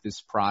quality of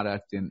this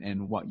product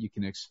and what you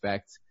can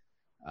expect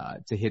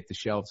to hit the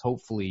shelves,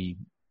 hopefully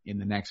in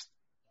the next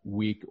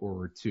week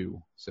or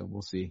two. So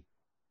we'll see.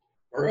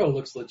 Burrow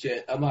looks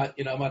legit. I'm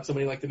not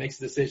somebody like that makes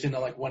a decision on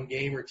like one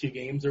game or two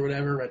games or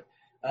whatever,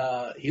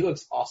 but he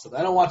looks awesome.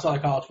 I don't watch a lot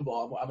of college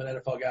football. I'm an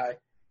NFL guy.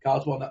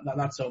 College football,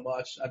 not so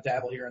much. I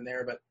dabble here and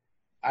there, but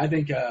I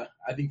think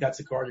that's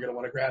a card you're going to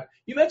want to grab.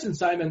 You mentioned,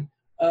 Simon,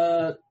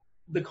 the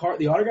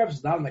autograph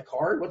is not on the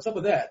card. What's up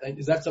with that?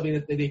 Is that something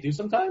that they do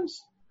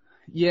sometimes?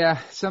 Yeah,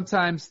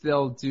 sometimes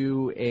they'll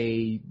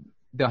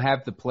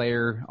have the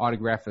player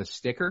autograph a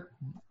sticker,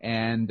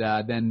 and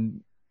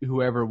then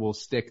whoever will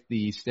stick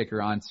the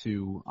sticker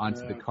onto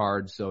the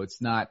card. So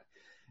it's not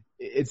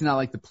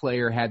like the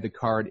player had the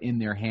card in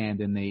their hand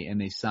and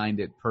they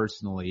signed it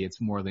personally. It's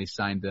more they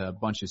signed a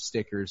bunch of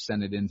stickers,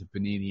 sent it into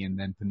Panini, and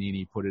then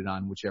Panini put it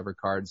on whichever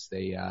cards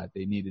they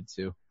needed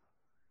to.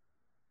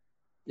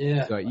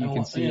 Yeah. So you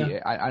can see,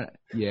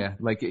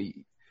 like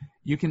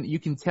you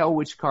can tell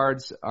which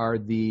cards are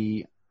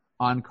the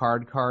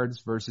on-card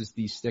cards versus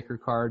the sticker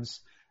cards.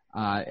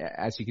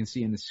 As you can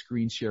see in the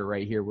screen share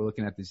right here, we're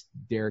looking at this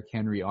Derrick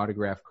Henry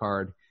autograph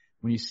card.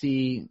 When you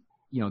see,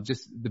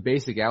 just the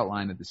basic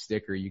outline of the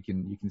sticker, you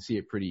can see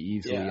it pretty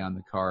easily on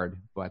the card.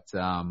 But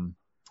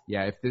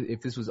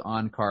if this was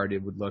on card,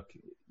 it would look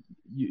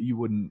you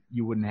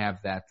wouldn't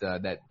have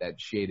that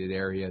shaded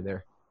area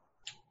there.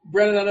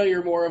 Brennan, I know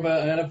you're more of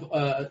an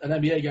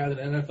NBA guy than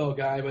an NFL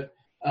guy, but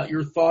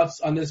your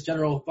thoughts on this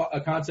general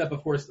concept?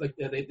 Of course, like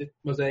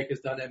Mosaic has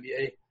done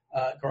NBA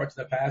cards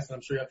in the past, and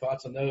I'm sure you have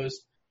thoughts on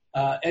those.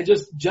 And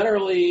just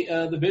generally,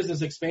 the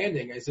business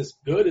expanding. Is this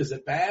good? Is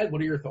it bad?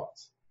 What are your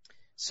thoughts?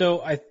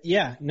 So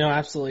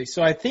absolutely.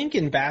 So I think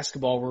in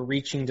basketball, we're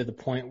reaching to the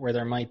point where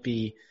there might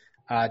be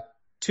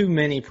too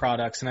many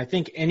products. And I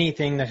think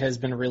anything that has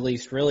been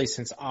released really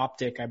since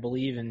Optic, I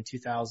believe in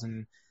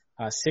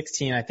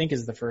 2016, I think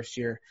is the first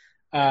year.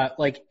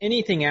 Like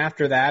anything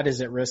after that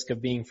is at risk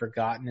of being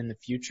forgotten in the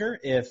future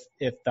if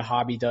the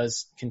hobby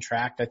does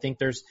contract. I think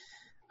there's,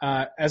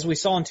 as we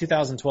saw in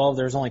 2012,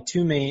 there's only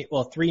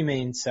three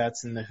main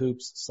sets in the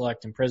Hoops,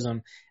 Select, and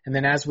Prism. And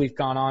then as we've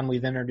gone on,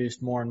 we've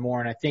introduced more and more.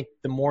 And I think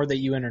the more that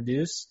you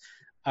introduce,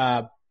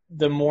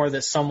 the more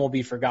that some will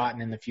be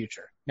forgotten in the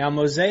future. Now,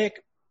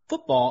 Mosaic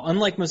football,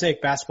 unlike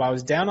Mosaic basketball, I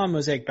was down on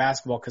Mosaic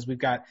basketball because we've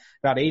got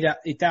about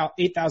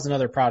 8,000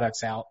 other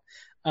products out.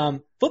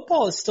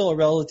 Football is still a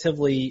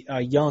relatively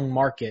young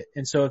market,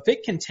 and so if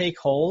it can take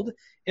hold,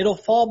 it'll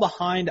fall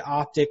behind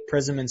Optic,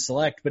 Prism, and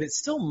Select, but it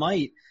still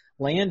might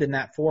land in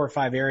that 4 or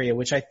 5 area,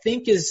 which I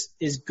think is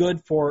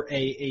good for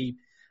a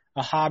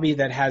hobby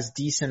that has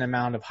decent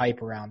amount of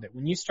hype around it.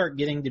 When you start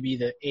getting to be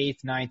the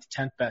 8th, 9th,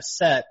 10th best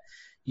set,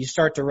 you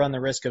start to run the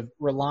risk of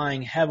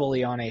relying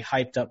heavily on a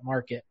hyped up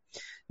market.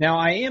 Now,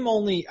 I am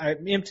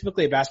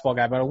typically a basketball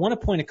guy, but I want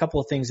to point a couple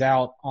of things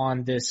out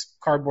on this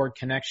Cardboard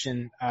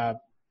Connection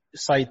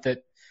site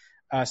that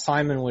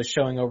Simon was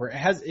showing over.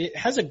 It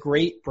has a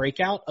great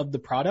breakout of the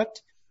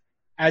product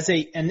as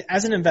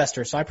an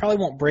investor. So I probably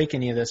won't break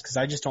any of this because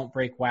I just don't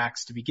break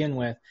wax to begin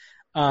with.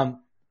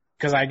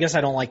 Because I guess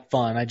I don't like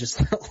fun. I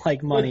just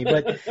like money.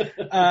 But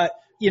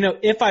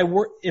if I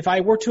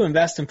were to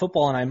invest in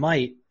football, and I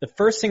might, the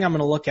first thing I'm going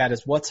to look at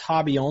is what's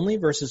hobby only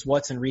versus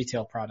what's in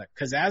retail product.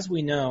 Because as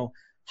we know,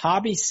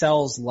 hobby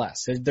sells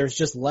less. There's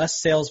just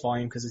less sales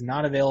volume because it's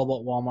not available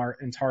at Walmart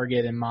and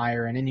Target and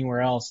Meijer and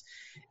anywhere else.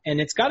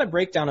 And it's got a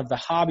breakdown of the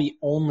hobby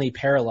only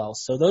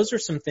parallels. So those are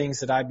some things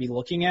that I'd be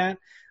looking at.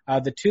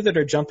 The two that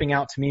are jumping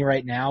out to me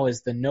right now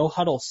is the No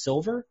Huddle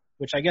Silver,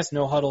 which I guess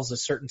No Huddle is a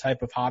certain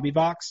type of hobby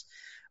box.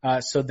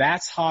 So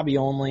that's hobby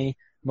only,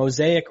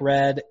 Mosaic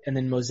Red, and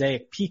then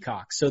Mosaic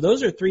Peacock. So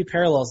those are 3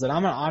 parallels that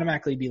I'm going to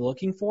automatically be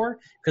looking for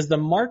because the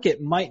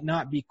market might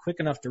not be quick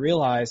enough to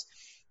realize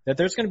that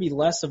there's going to be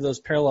less of those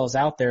parallels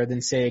out there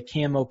than, say, a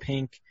camo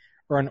pink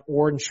or an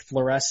orange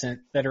fluorescent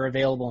that are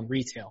available in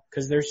retail,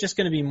 because there's just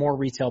going to be more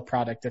retail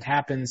product that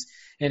happens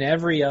in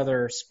every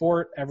other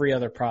sport, every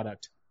other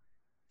product.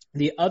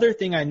 The other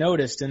thing I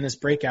noticed in this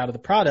breakout of the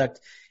product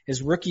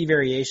is rookie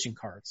variation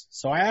cards.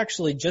 So I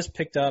actually just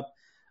picked up,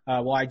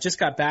 I just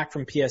got back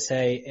from PSA,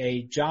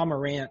 a Ja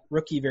Morant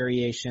rookie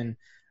variation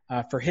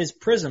for his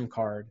Prism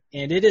card,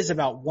 and it is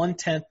about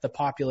 1/10 the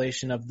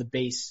population of the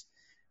base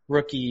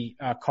rookie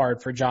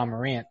card for Ja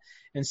Morant.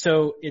 And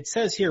so it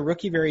says here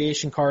rookie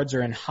variation cards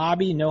are in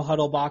hobby, no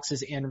huddle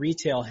boxes, and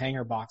retail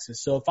hanger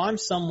boxes. So if I'm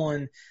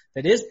someone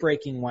that is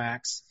breaking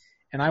wax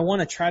and I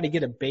want to try to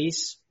get a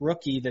base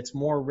rookie that's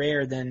more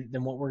rare than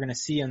what we're going to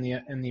see in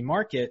the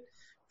market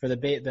for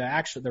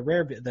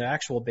the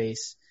actual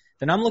base,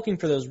 then I'm looking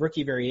for those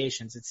rookie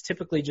variations. It's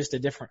typically just a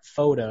different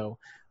photo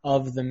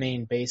of the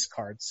main base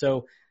card.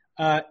 So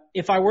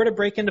if I were to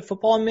break into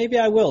football, and maybe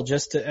I will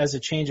as a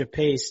change of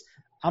pace,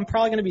 I'm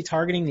probably going to be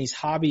targeting these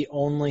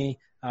hobby-only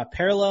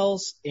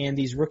parallels and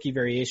these rookie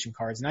variation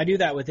cards. And I do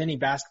that with any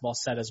basketball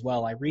set as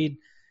well. I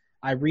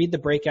read the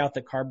breakout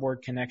that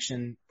Cardboard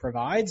Connection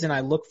provides, and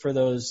I look for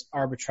those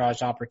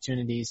arbitrage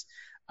opportunities.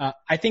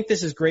 I think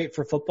this is great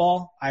for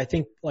football. I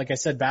think, like I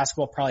said,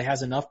 basketball probably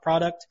has enough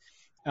product.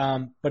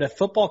 But if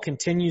football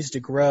continues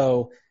to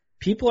grow,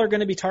 people are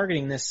going to be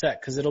targeting this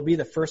set because it'll be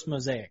the first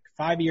Mosaic.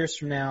 5 years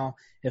from now,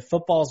 if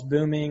football's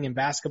booming and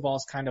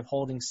basketball's kind of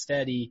holding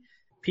steady,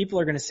 people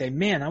are going to say,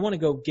 man, I want to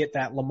go get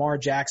that Lamar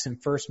Jackson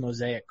first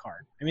Mosaic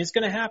card. I mean, it's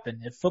going to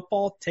happen. If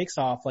football takes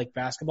off like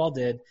basketball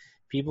did,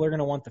 people are going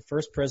to want the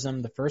first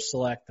Prism, the first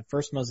Select, the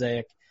first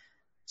Mosaic.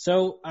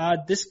 So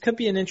this could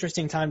be an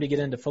interesting time to get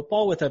into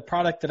football with a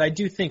product that I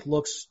do think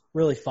looks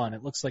really fun.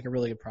 It looks like a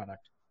really good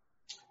product.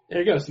 There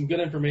you go. Some good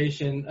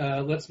information.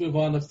 Let's move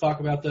on. Let's talk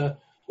about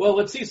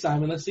let's see,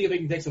 Simon. Let's see if we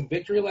can take some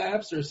victory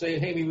laps or say,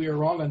 hey, maybe we were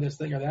wrong on this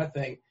thing or that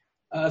thing.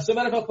 Some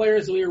NFL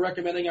players that we were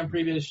recommending on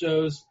previous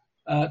shows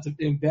to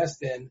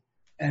invest in.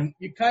 And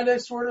you kind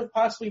of sort of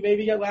possibly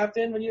maybe got laughed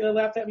at when you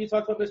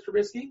talked about Mr.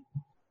 Trubisky.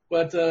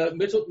 But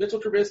Mitchell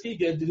Trubisky,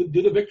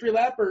 do the victory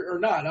lap or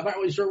not? I'm not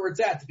really sure where it's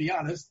at, to be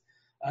honest.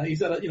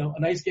 He's had a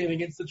nice game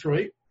against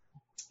Detroit.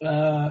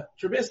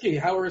 Trubisky,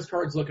 how are his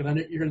cards looking?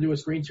 You're going to do a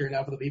screen share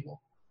now for the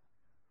people.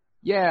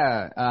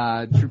 Yeah,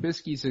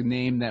 Trubisky's a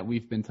name that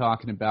we've been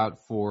talking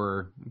about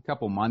for a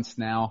couple months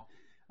now.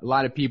 A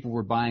lot of people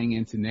were buying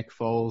into Nick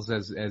Foles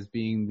as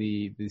being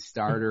the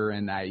starter,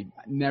 and I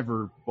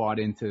never bought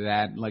into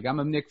that. Like, I'm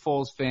a Nick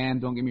Foles fan.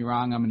 Don't get me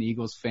wrong. I'm an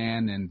Eagles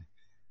fan, and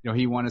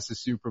he won us a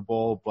Super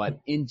Bowl. But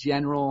in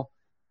general,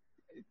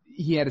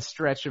 he had a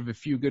stretch of a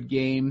few good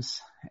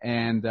games,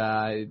 and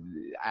I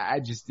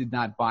just did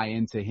not buy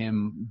into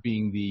him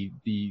being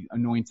the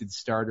anointed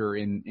starter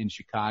in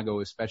Chicago,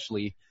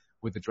 especially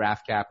with the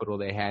draft capital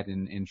they had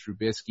in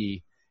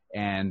Trubisky.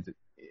 And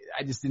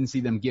I just didn't see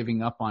them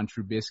giving up on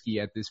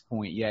Trubisky at this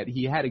point yet.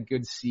 He had a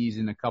good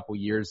season a couple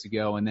years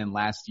ago, and then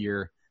last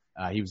year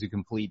he was a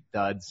complete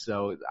dud.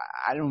 So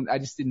I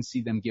just didn't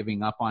see them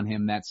giving up on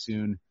him that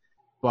soon.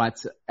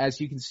 But as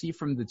you can see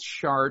from the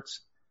chart,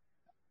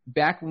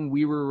 back when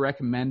we were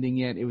recommending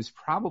it, it was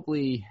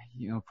probably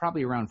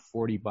around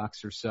 $40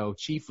 or so.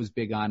 Chief was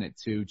big on it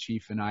too.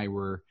 Chief and I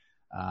were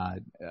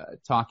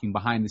talking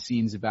behind the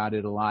scenes about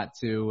it a lot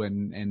too,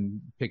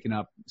 and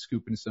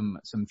scooping some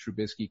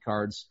Trubisky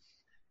cards.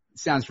 It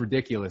sounds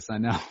ridiculous, I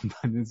know,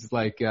 but it's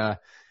like, I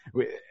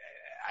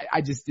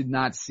just did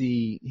not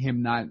see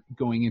him not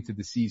going into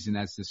the season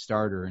as the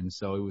starter. And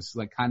so it was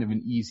like kind of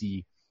an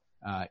easy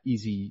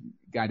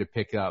guy to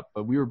pick up,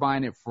 but we were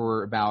buying it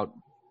for about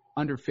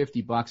under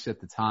 $50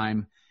 at the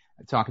time,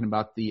 talking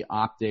about the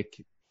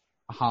Optic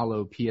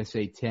Holo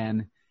PSA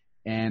 10.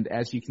 And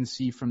as you can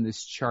see from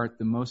this chart,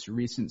 the most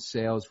recent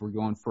sales were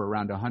going for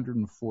around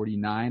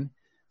 149.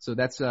 So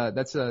that's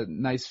a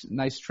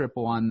nice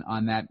triple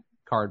on that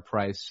card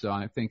price. So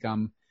I think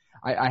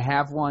I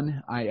have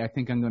one. I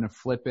think I'm going to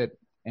flip it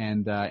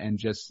and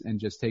just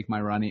take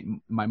my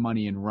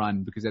money and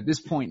run, because at this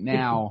point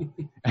now,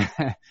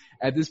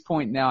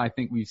 I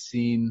think we've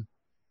seen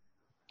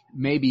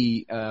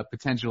maybe a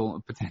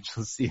potential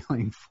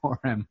ceiling for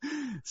him.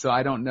 So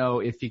I don't know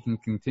if he can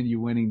continue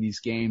winning these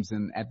games.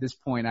 And at this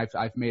point,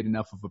 I've made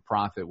enough of a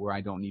profit where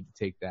I don't need to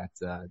take that.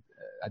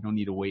 I don't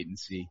need to wait and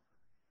see.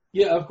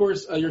 Yeah, of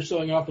course, you're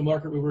showing off the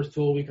market movers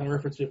tool. We kind of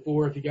referenced it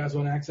before. If you guys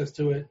want access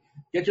to it,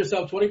 get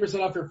yourself 20%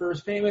 off your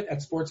first payment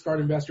at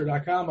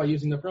sportscardinvestor.com by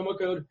using the promo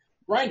code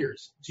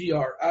Grinders,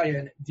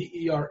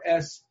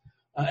 GRINDERS.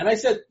 And I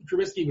said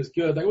Trubisky was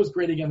good. That was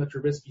great again, the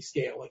Trubisky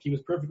scale. Like, he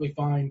was perfectly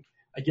fine,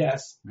 I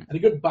guess. Had a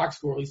good box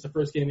score, at least the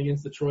first game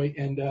against Detroit.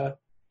 And,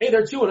 hey,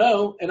 they're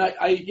 2-0.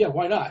 And yeah,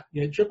 why not?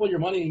 Triple your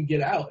money and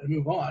get out and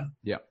move on.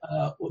 Yeah.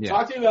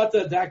 Talk to me about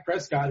the Dak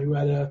Prescott, who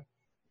had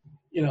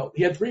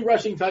he had 3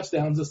 rushing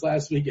touchdowns this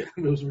last week. It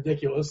was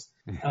ridiculous.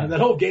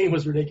 That whole game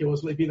was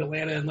ridiculous. They beat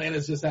Atlanta.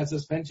 Atlanta's just had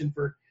suspension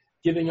for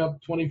giving up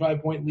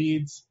 25-point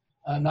leads,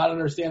 not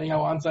understanding how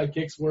onside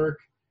kicks work.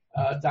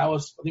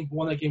 Dallas, I think,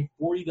 won that game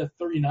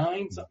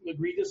 40-39, something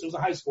egregious. It was a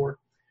high score.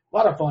 A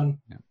lot of fun.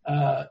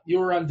 Yeah. You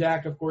were on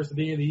Dak, of course, at the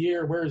beginning of the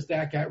year. Where is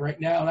Dak at right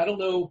now? And I don't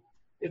know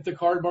if the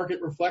card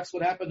market reflects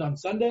what happened on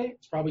Sunday.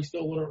 It's probably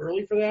still a little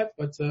early for that.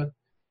 But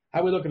how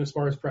are we looking as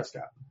far as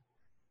Prescott?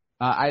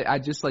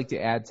 I'd just like to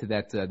add to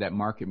that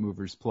market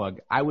movers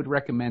plug. I would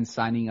recommend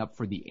signing up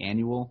for the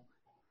annual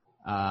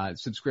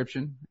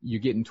subscription.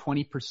 You're getting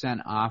 20%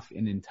 off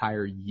an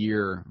entire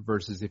year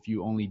versus if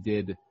you only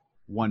did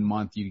 1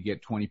 month, you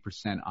get 20%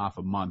 off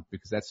a month,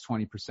 because that's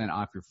 20%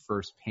 off your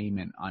first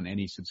payment on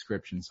any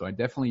subscription. So I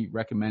definitely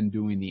recommend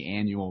doing the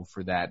annual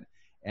for that,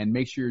 and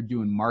make sure you're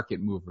doing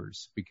market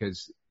movers,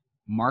 because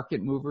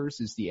market movers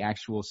is the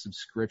actual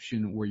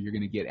subscription where you're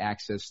going to get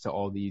access to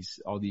all these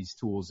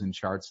tools and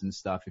charts and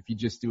stuff. If you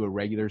just do a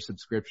regular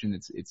subscription,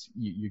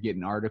 you're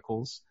getting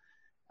articles.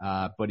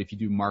 But if you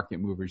do market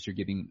movers, you're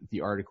getting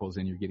the articles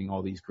and you're getting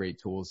all these great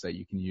tools that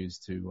you can use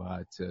to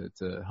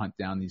hunt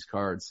down these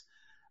cards.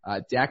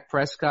 Dak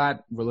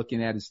Prescott, we're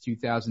looking at his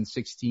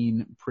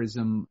 2016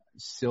 Prism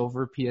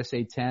Silver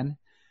PSA 10.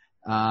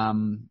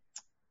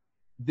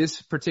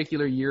 This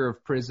particular year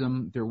of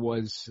Prism, there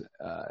was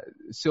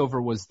silver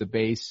was the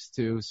base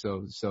too,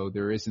 so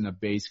there isn't a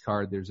base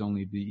card. There's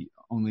only the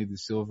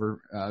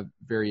silver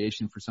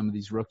variation for some of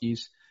these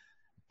rookies.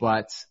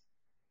 But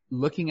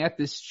looking at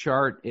this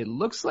chart, it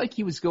looks like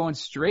he was going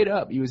straight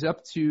up. He was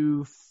up to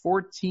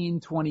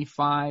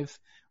 1425.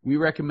 We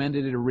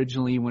recommended it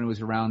originally when it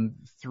was around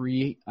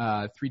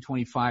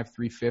 325,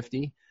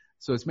 350.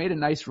 So it's made a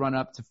nice run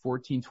up to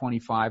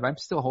 1425. I'm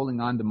still holding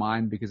on to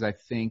mine because I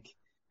think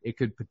it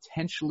could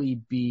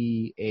potentially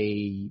be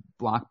a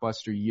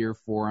blockbuster year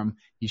for him.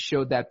 He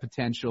showed that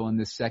potential in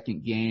the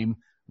second game,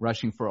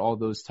 rushing for all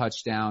those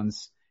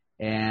touchdowns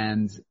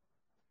and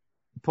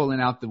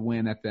pulling out the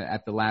win at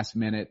the last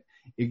minute.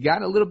 It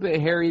got a little bit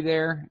hairy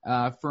there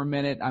for a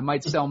minute. I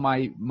might sell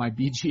my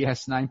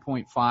BGS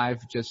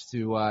 9.5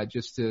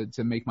 just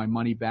to make my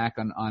money back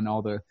on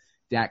all the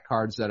Dak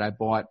cards that I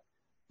bought.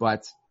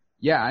 But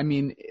yeah, I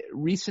mean,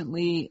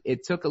 recently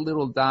it took a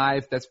little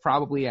dive. That's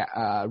probably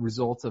a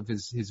result of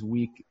his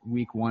week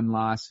 1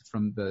 loss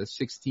from the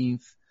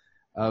 16th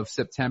of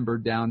September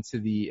down to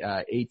the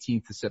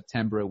 18th of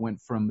September. It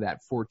went from that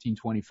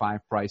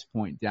 1425 price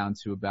point down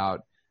to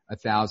about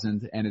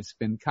 1,000, and it's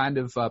been kind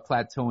of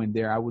plateauing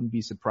there. I wouldn't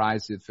be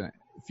surprised if a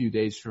few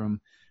days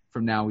from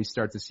now we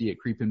start to see it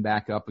creeping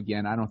back up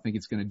again. I don't think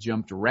it's going to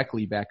jump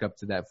directly back up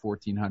to that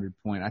 1,400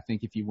 point. I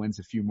think if he wins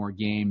a few more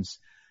games,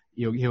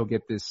 he'll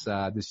get this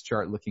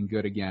chart looking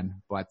good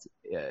again. But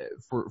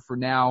for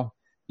now,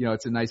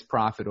 it's a nice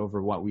profit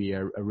over what we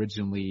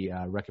originally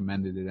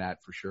recommended it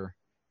at, for sure.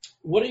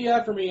 What do you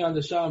have for me on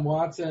Deshaun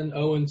Watson?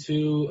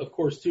 0-2, of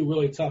course, 2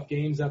 really tough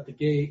games out the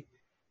gate.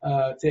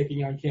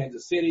 Taking on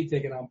Kansas City,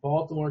 taking on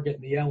Baltimore,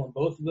 getting the L in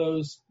both of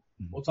those.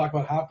 Mm-hmm. We'll talk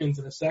about Hopkins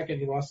in a second.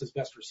 He lost his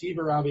best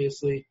receiver,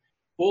 obviously.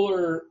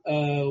 Fuller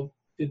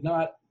did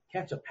not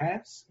catch a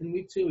pass in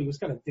week 2. He was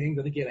kind of dinged.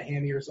 I think he had a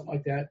hammy or something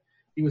like that.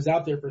 He was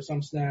out there for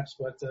some snaps,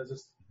 but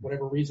just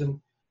whatever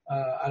reason,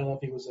 I don't know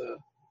if he was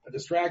a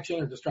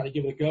distraction or just trying to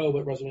give it a go,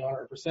 but wasn't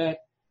 100%.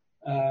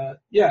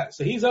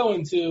 So he's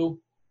 0-2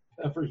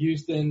 for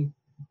Houston.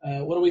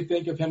 What do we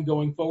think of him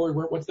going forward?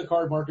 What's the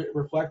card market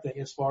reflecting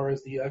as far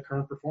as the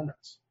current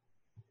performance?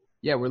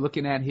 Yeah, we're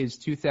looking at his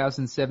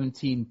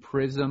 2017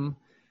 Prism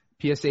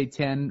PSA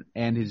 10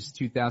 and his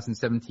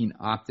 2017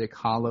 Optic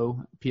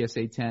Holo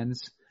PSA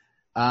 10s.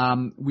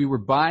 We were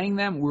buying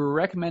them. We were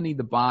recommending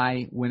to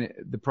buy when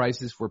the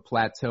prices were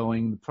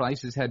plateauing. The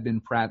prices had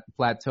been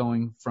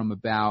plateauing from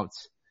about,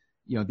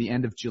 the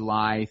end of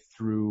July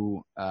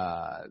through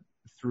a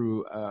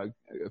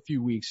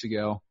few weeks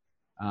ago.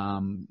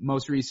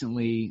 Most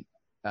recently,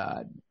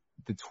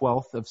 the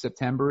 12th of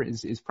September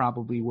is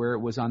probably where it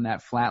was on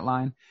that flat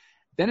line.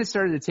 Then it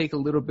started to take a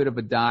little bit of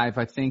a dive.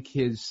 I think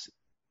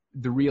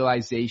the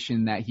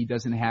realization that he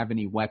doesn't have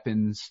any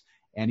weapons,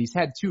 and he's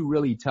had two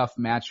really tough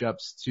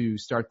matchups to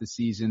start the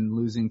season,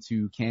 losing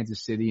to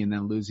Kansas City and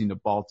then losing to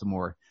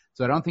Baltimore.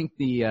 So I don't think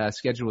the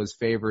schedule has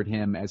favored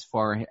him as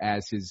far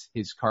as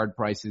his card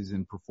prices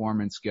and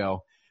performance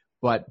go.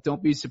 But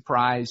don't be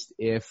surprised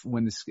if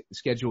when the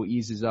schedule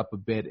eases up a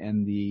bit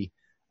and the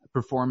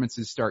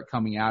performances start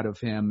coming out of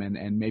him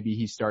and maybe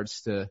he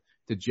starts to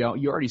gel.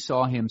 You already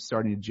saw him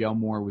starting to gel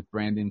more with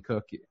Brandon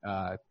Cook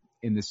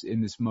in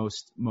this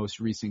most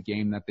recent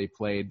game that they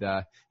played.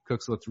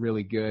 Cooks looked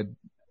really good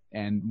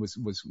and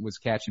was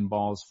catching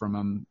balls from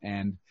him.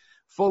 And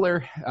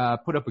Fuller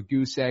put up a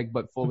goose egg,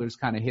 but Fuller's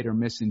kind of hit or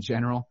miss in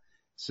general.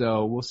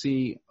 So we'll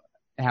see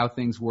how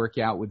things work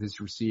out with his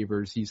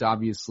receivers. He's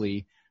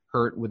obviously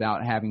hurt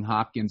without having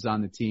Hopkins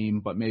on the team,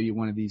 but maybe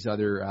one of these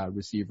other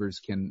receivers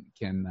can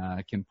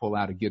pull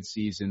out a good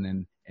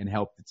season and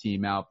help the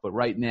team out. But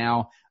right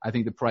now, I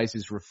think the price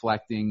is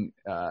reflecting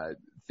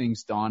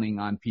things dawning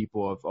on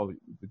people of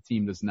the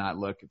team does not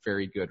look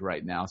very good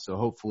right now. So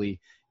hopefully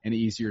an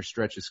easier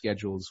stretch of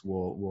schedules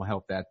will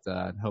help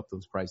help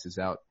those prices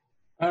out.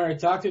 All right,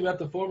 talking about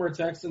the former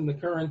Texan, the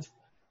current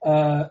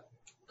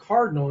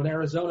Cardinal in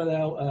Arizona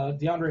now,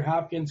 DeAndre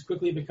Hopkins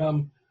quickly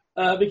became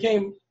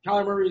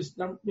Kyler Murray's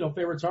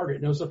favorite target.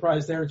 No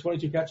surprise there.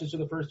 22 catches for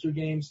the first two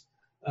games,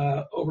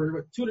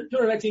 over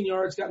 219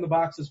 yards, got in the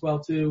box as well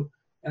too.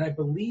 And I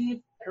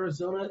believe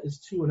Arizona is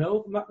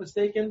 2-0, if I'm not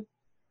mistaken.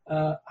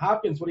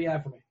 Hopkins, what do you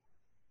have for me?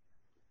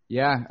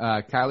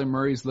 Yeah, Kyler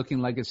Murray's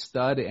looking like a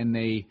stud, and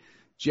they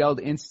gelled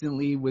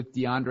instantly with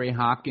DeAndre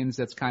Hopkins.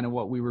 That's kind of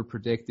what we were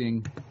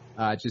predicting,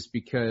 just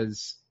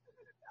because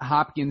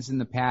Hopkins in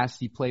the past,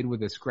 he played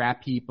with a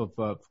scrap heap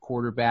of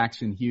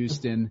quarterbacks in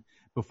Houston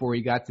before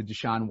he got to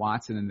Deshaun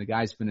Watson, and the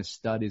guy's been a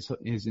stud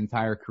his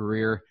entire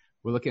career.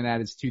 We're looking at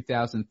his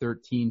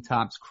 2013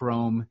 Topps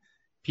Chrome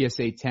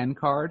PSA 10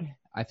 card.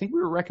 I think we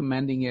were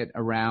recommending it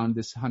around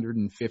this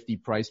 150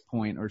 price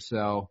point or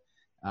so.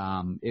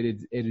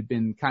 It had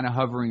been kind of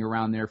hovering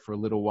around there for a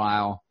little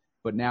while,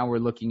 but now we're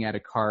looking at a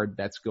card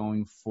that's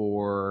going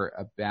for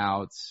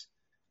about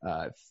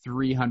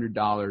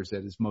 $300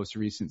 at his most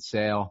recent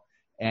sale.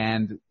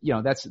 And,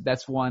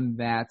 that's one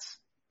that,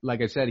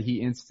 like I said,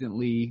 he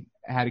instantly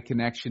had a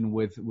connection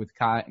with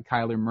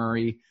Kyler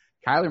Murray.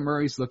 Kyler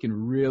Murray's looking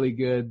really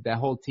good. That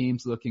whole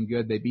team's looking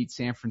good. They beat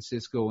San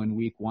Francisco in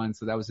week 1,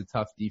 so that was a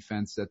tough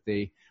defense that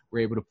they were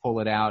able to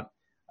pull it out.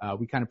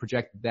 We kind of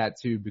projected that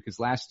too because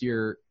last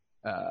year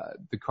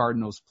the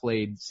Cardinals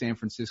played San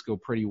Francisco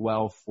pretty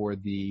well for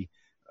the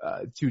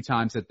 2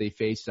 times that they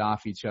faced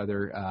off each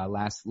other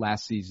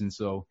last season.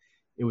 So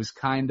it was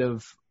kind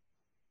of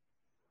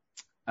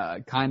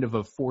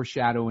a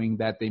foreshadowing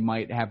that they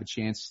might have a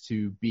chance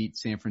to beat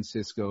San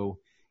Francisco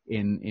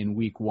in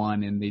week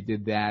 1, and they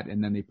did that,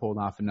 and then they pulled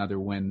off another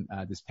win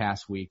this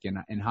past week.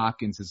 And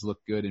Hopkins has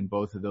looked good in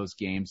both of those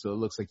games, so it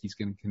looks like he's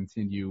going to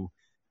continue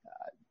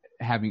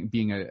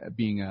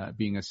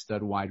being a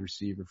stud wide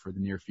receiver for the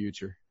near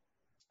future.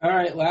 All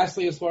right.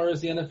 Lastly, as far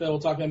as the NFL, we'll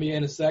talk NBA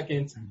in a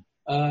second.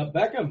 Odell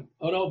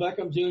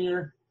Beckham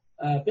Jr.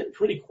 Been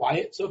pretty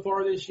quiet so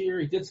far this year.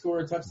 He did score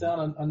a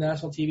touchdown on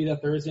national TV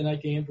that Thursday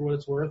night game for what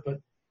it's worth,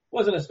 but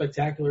wasn't a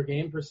spectacular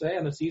game per se.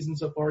 On the season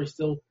so far, he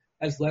still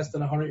has less than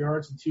 100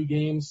 yards in 2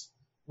 games.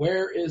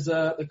 Where is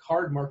the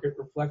card market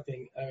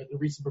reflecting the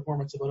recent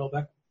performance of Odell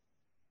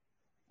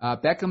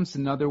Beckham? Beckham's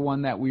another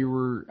one that we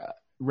were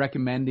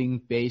recommending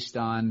based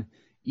on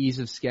ease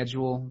of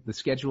schedule. The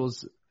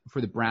schedules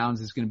for the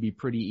Browns is going to be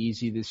pretty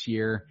easy this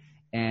year,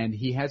 and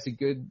he has a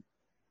good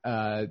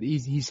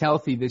he's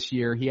healthy this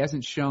year. He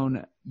hasn't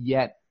shown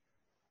yet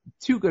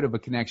too good of a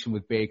connection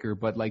with Baker,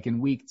 but like in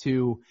week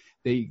 2,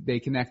 they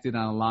connected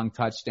on a long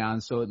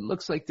touchdown. So it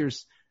looks like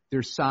there's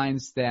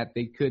signs that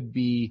they could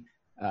be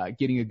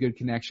getting a good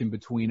connection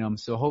between them.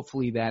 So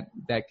hopefully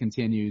that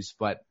continues,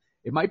 but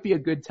it might be a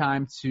good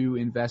time to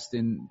invest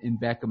in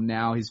Beckham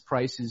now. His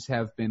prices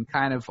have been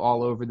kind of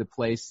all over the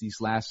place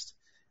these last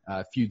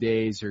few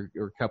days or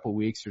couple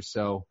weeks or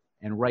so.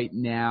 And right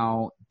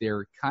now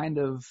they're kind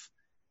of,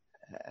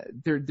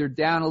 they're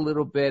down a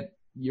little bit.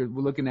 We're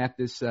looking at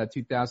this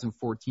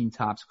 2014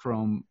 Topps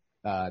Chrome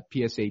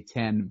PSA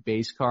 10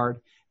 base card.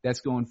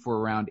 That's going for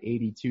around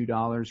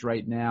 $82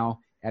 right now.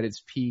 At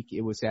its peak,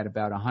 it was at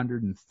about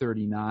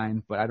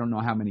 $139, but I don't know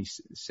how many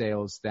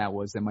sales that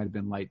was. That might have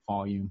been light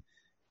volume.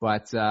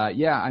 But,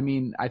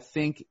 I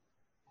think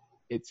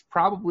it's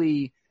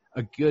probably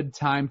a good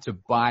time to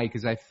buy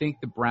because I think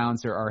the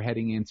Browns are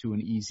heading into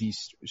an easy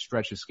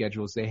stretch of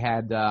schedules. They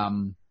had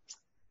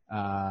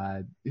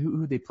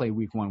who they play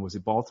week 1? Was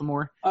it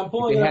Baltimore? I'm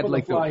pulling it up on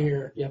the fly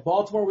here. Yeah,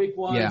 Baltimore week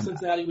 1,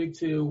 Cincinnati week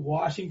 2,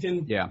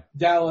 Washington,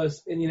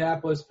 Dallas,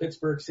 Indianapolis,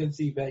 Pittsburgh,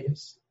 Cincy,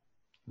 Vegas.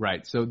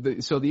 Right. So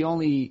the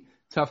only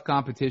tough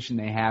competition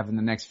they have in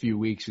the next few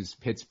weeks is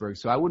Pittsburgh.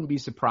 So I wouldn't be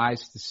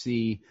surprised to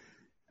see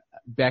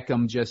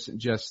Beckham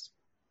just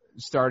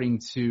starting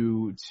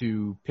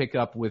to pick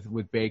up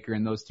with Baker,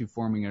 and those two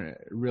forming a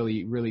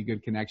really, really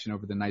good connection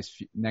over the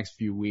next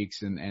few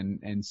weeks,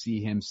 and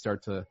see him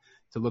start to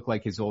look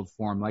like his old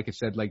form. Like I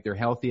said, like they're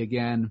healthy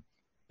again.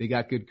 They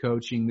got good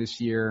coaching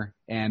this year,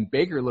 and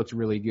Baker looked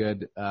really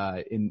good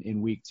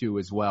in week 2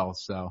 as well.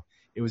 So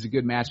it was a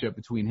good matchup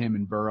between him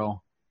and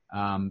Burrow.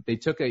 They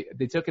took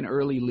an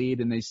early lead,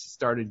 and they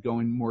started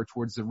going more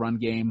towards the run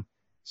game.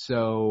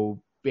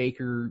 So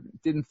Baker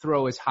didn't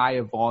throw as high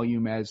a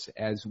volume as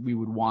we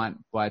would want,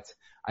 but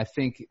I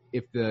think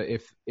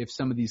if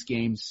some of these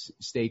games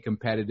stay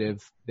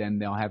competitive, then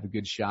they'll have a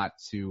good shot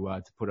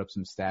to put up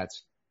some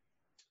stats.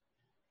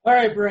 All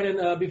right,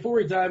 Brandon, before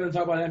we dive in and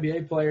talk about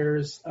NBA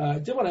players, I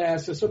did want to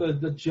ask sort of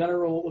what the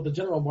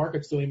general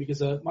market's doing,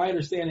 because my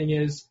understanding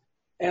is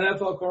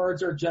NFL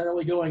cards are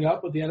generally going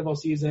up with the NFL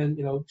season,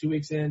 2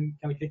 weeks in,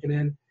 kind of kicking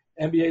in.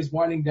 NBA is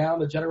winding down.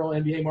 The general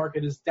NBA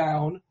market is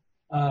down.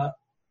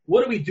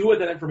 What do we do with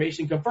that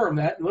information? Confirm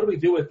that. And what do we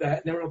do with that?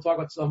 And then we're going to talk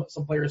about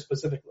some players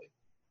specifically.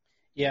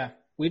 Yeah,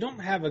 we don't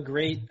have a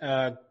great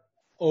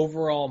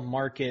overall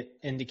market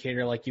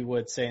indicator like you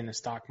would say in the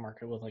stock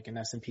market with like an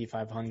S&P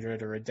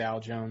 500 or a Dow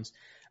Jones.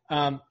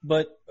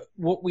 But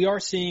what we are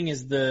seeing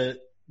is the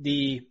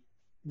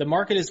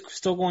market is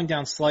still going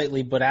down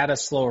slightly, but at a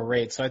slower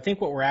rate. So I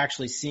think what we're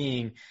actually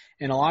seeing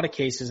in a lot of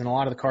cases, and a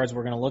lot of the cards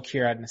we're going to look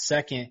here at in a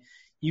second,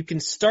 you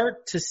can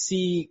start to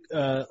see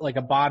like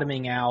a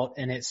bottoming out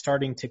and it's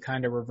starting to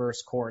kind of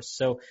reverse course.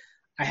 So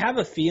I have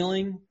a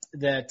feeling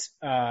that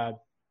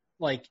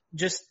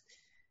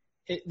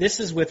this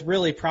is with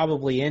really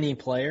probably any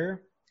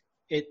player.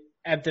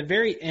 At the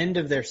very end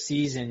of their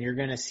season, you're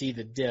going to see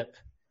the dip.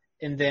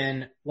 And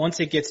then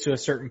once it gets to a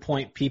certain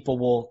point,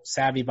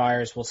 savvy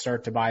buyers will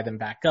start to buy them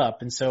back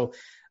up. And so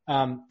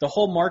the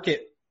whole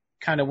market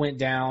kind of went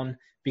down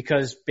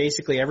because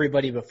basically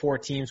everybody but 4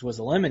 teams was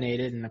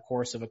eliminated in the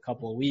course of a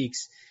couple of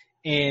weeks.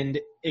 And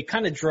it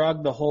kind of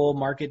dragged the whole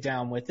market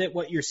down with it.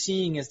 What you're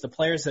seeing is the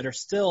players that are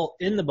still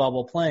in the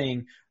bubble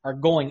playing are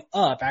going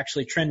up,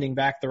 actually trending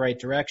back the right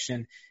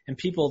direction. And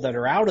people that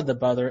are out of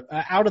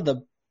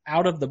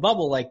the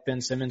bubble, like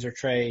Ben Simmons or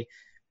Trae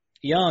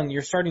Young,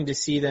 you're starting to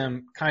see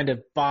them kind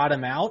of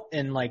bottom out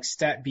and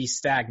be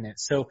stagnant.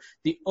 So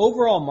the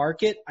overall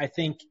market, I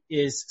think,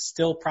 is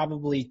still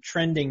probably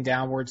trending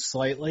downwards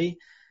slightly.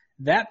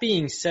 That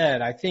being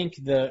said, I think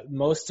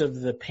most of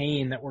the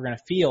pain that we're going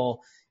to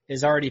feel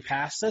is already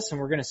past us,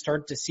 and we're going to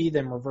start to see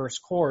them reverse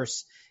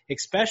course,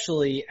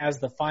 especially as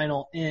the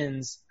finals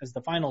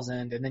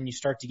end, and then you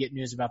start to get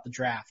news about the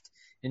draft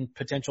and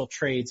potential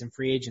trades and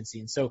free agency.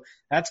 And so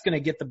that's going to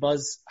get the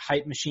buzz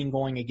hype machine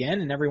going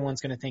again, and everyone's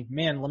going to think,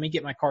 man, let me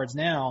get my cards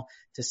now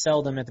to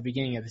sell them at the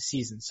beginning of the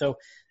season. So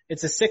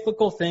it's a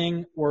cyclical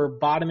thing. We're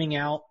bottoming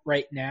out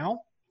right now.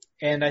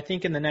 And I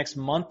think in the next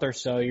month or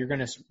so, you're going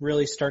to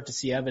really start to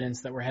see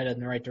evidence that we're headed in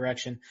the right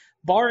direction,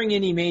 barring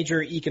any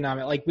major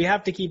economic. We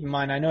have to keep in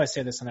mind, I know I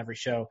say this on every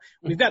show,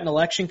 we've got an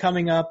election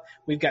coming up.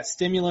 We've got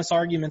stimulus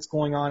arguments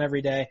going on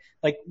every day.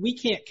 We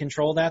can't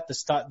control that.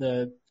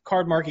 The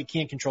card market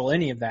can't control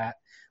any of that.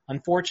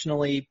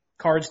 Unfortunately,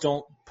 cards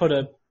don't put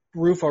a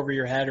roof over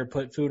your head or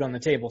put food on the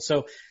table.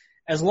 So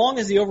as long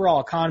as the overall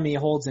economy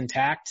holds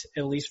intact,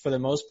 at least for the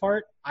most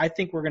part, I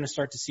think we're going to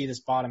start to see this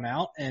bottom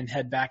out and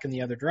head back in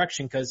the other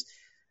direction, because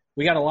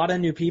we got a lot of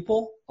new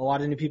people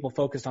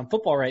focused on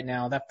football right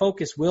now. That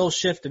focus will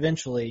shift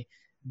eventually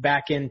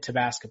back into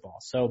basketball.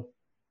 So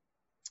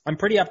I'm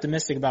pretty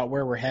optimistic about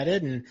where we're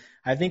headed, and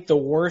I think the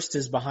worst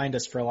is behind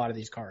us for a lot of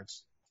these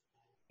cards.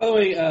 By the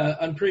way,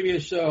 on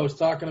previous shows, I was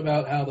talking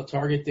about how the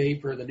target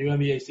date for the new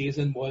NBA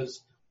season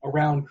was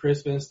around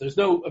Christmas. There's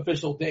no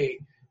official date.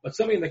 But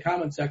somebody in the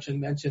comment section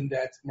mentioned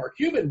that Mark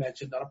Cuban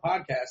mentioned on a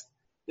podcast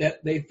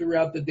that they threw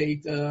out the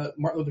date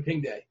Martin Luther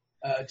King Day,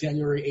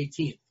 January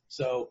 18th.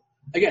 So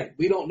again,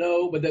 we don't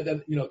know, but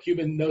that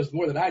Cuban knows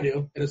more than I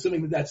do. And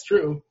assuming that that's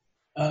true,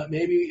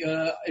 maybe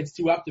it's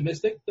too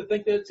optimistic to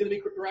think that it's going to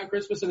be around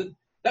Christmas. And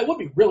that would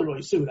be really,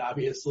 really soon,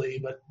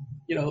 obviously. But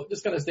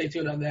just kind of stay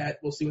tuned on that.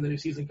 We'll see when the new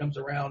season comes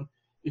around.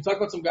 You talk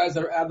about some guys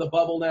that are out of the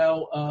bubble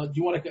now. Do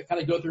you want to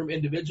kind of go through them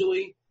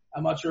individually?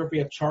 I'm not sure if we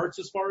have charts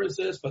as far as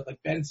this, but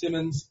Ben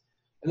Simmons,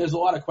 and there's a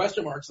lot of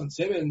question marks on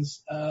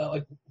Simmons.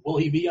 Will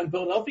he be on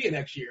Philadelphia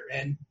next year?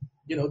 And,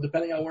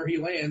 depending on where he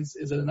lands,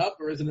 is it an up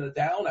or is it a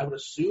down? I would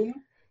assume.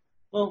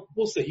 Well,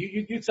 we'll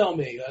see. You tell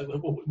me.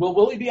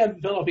 Will he be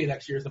on Philadelphia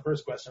next year is the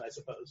first question, I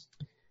suppose.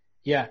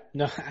 Yeah,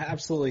 no,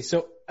 absolutely.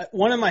 So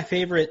one of my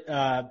favorite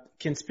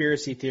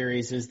conspiracy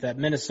theories is that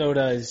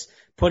Minnesota is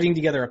putting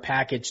together a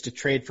package to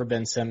trade for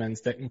Ben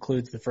Simmons that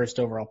includes the first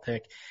overall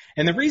pick.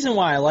 And the reason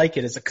why I like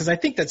it is because I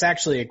think that's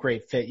actually a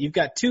great fit. You've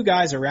got 2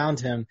 guys around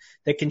him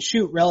that can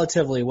shoot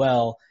relatively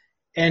well.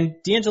 And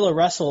D'Angelo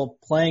Russell,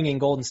 playing in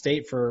Golden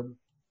State for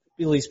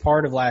at least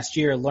part of last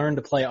year, learned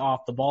to play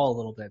off the ball a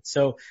little bit.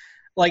 So,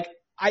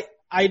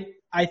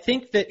 I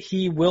think that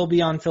he will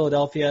be on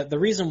Philadelphia. The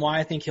reason why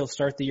I think he'll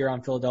start the year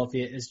on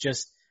Philadelphia is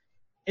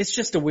it's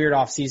just a weird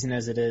off season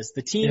as it is.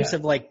 The teams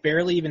have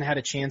barely even had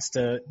a chance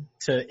to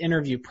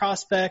interview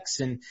prospects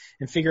and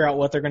figure out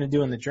what they're going to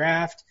do in the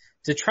draft.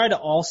 to try to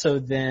also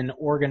then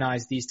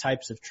organize these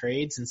types of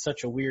trades in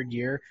such a weird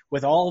year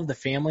with all of the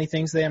family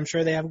things I'm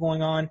sure they have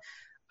going on.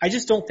 I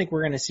just don't think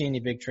we're going to see any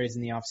big trades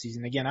in the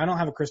offseason. Again, I don't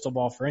have a crystal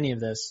ball for any of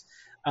this,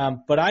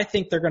 but I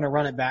think they're going to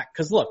run it back.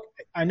 Because look,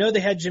 I know they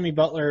had Jimmy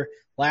Butler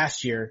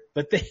last year,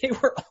 but they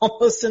were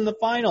almost in the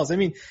finals. I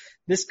mean,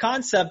 this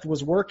concept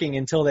was working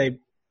until they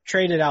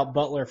traded out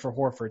Butler for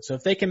Horford. So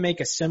if they can make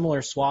a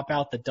similar swap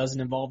out that doesn't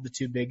involve the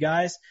two big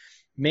guys,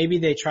 maybe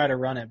they try to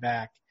run it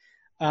back.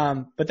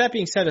 But that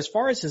being said, as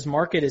far as his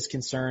market is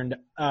concerned,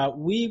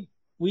 we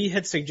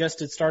had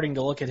suggested starting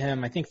to look at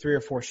him, I think 3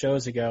 or 4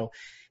 shows ago.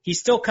 He's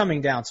still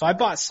coming down. So I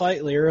bought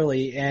slightly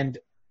early and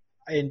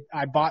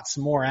I bought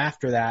some more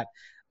after that.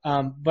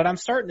 But I'm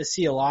starting to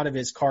see a lot of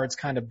his cards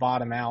kind of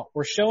bottom out.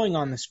 We're showing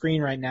on the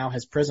screen right now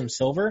his Prism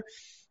Silver.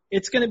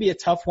 It's going to be a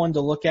tough one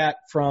to look at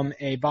from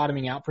a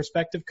bottoming out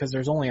perspective because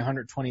there's only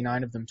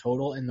 129 of them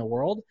total in the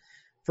world.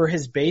 For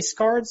his base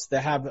cards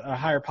that have a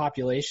higher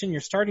population,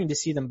 you're starting to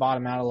see them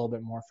bottom out a little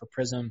bit more for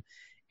Prism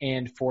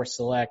and for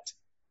Select.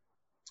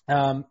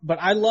 But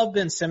I love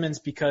Ben Simmons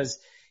because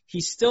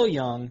he's still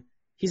young.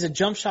 He's a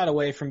jump shot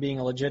away from being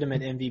a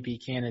legitimate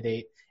MVP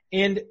candidate.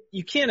 And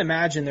you can't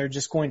imagine they're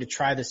just going to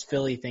try this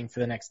Philly thing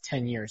for the next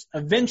 10 years.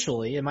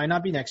 Eventually, it might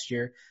not be next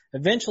year,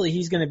 eventually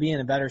he's going to be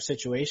in a better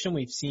situation.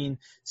 We've seen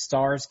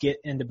stars get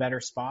into better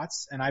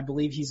spots, and I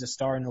believe he's a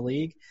star in the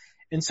league.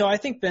 And so I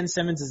think Ben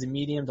Simmons is a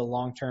medium to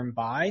long-term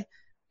buy.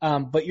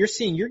 But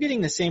you're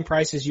getting the same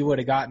prices you would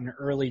have gotten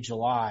early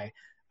July,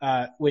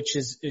 which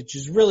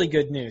is really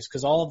good news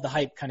because all of the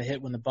hype kind of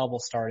hit when the bubble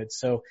started.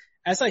 So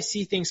as I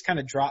see things kind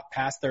of drop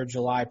past their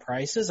July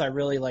prices, I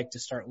really like to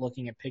start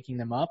looking at picking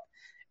them up.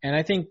 And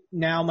I think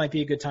now might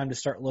be a good time to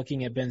start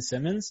looking at Ben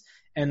Simmons.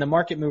 And the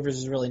market movers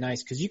is really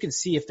nice because you can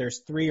see if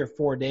there's 3 or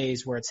 4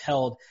 days where it's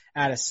held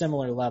at a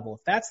similar level.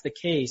 If that's the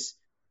case,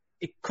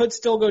 it could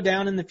still go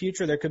down in the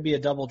future. There could be a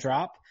double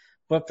drop.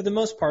 But for the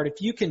most part,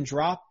 if you can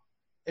drop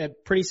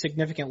at pretty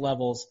significant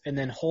levels and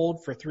then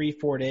hold for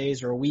 3-4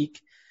 days or a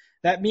week,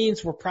 that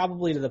means we're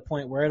probably to the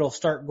point where it'll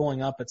start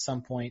going up at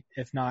some point,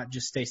 if not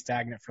just stay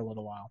stagnant for a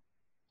little while.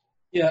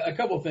 Yeah, a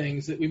couple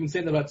things that we've been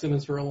saying about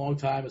Simmons for a long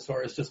time as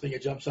far as just being a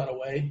jump shot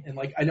away. And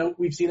I know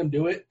we've seen him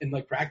do it in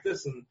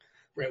practice and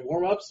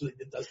warm-ups.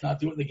 It does not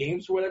do it in the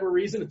games for whatever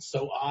reason. It's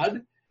so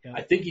odd. Yeah.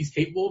 I think he's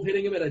capable of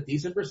hitting him at a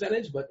decent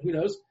percentage, but who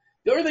knows?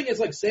 The other thing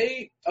is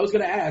say I was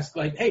going to ask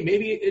hey,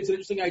 maybe it's an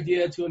interesting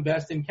idea to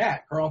invest in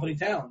Karl Anthony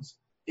Towns.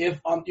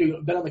 If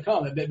you bet on the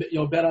comment,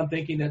 bet on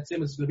thinking that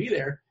Simmons is going to be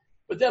there.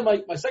 But then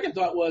my second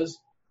thought was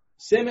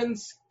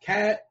Simmons,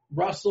 Cat,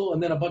 Russell,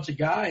 and then a bunch of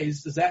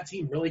guys. Does that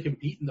team really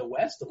compete in the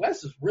West? The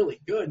West is really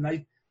good, and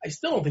I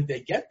still don't think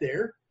they get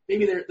there.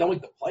 Maybe they'll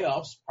make the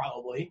playoffs,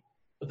 probably,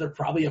 but they're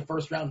probably a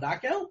first-round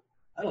knockout.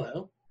 I don't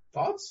know.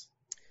 Thoughts?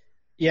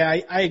 Yeah,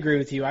 I agree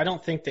with you. I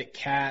don't think that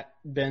Cat,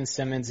 Ben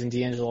Simmons, and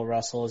D'Angelo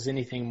Russell is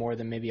anything more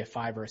than maybe a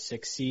 5 or a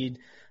 6 seed.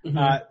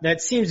 Mm-hmm.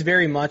 That seems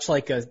very much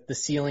like the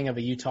ceiling of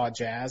a Utah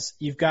Jazz.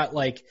 You've got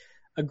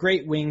a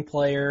great wing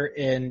player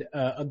and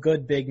a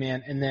good big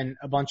man and then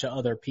a bunch of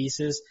other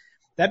pieces.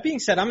 That being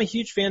said, I'm a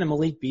huge fan of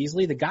Malik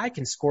Beasley. The guy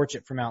can scorch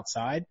it from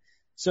outside.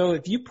 So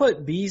if you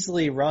put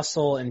Beasley,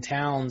 Russell, and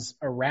Towns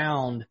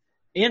around,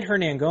 and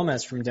Hernan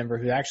Gomez from Denver,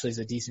 who actually is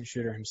a decent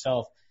shooter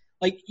himself,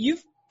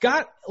 you've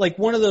got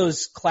one of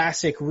those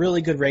classic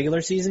really good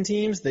regular season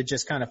teams that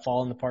just kind of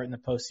fall apart in the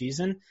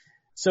postseason.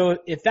 So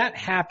if that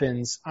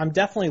happens, I'm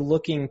definitely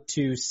looking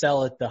to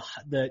sell at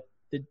the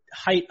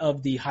height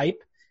of the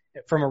hype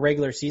from a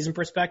regular season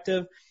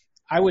perspective.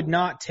 I would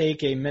not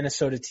take a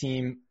Minnesota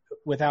team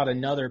without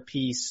another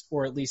piece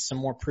or at least some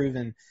more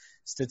proven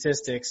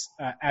statistics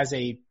as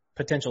a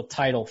potential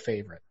title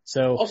favorite.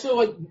 So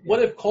also,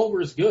 what if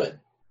Culver's good?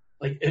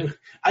 He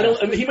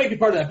might be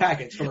part of that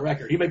package for the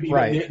record. He might be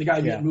right. the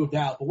guy getting moved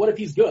out. But what if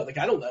he's good?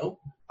 I don't know.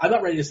 I'm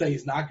not ready to say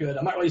he's not good.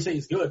 I'm not ready to say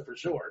he's good for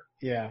sure.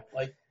 Yeah.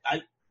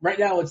 Right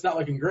now it's not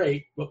looking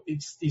great, but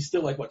he's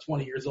still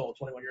 21 years old.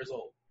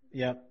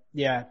 Yep.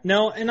 Yeah.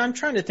 No, and I'm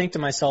trying to think to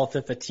myself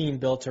if a team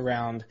built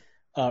around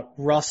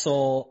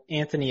Russell,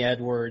 Anthony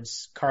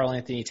Edwards, Karl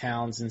Anthony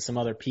Towns, and some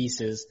other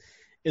pieces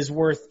is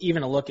worth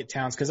even a look at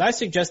Towns. Because I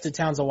suggested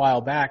Towns a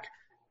while back,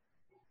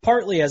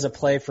 partly as a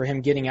play for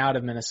him getting out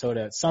of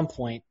Minnesota at some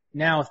point.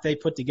 Now, if they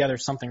put together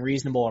something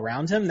reasonable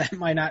around him, that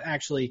might not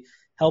actually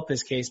help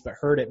his case but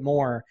hurt it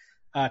more.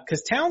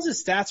 Because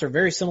Towns' stats are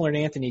very similar to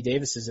Anthony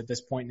Davis's at this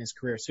point in his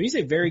career. So he's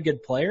a very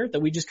good player that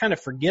we just kind of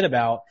forget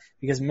about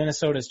because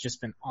Minnesota's just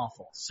been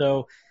awful.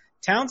 So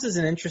Towns is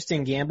an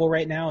interesting gamble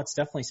right now. It's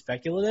definitely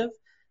speculative.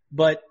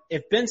 But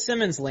if Ben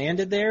Simmons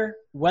landed there,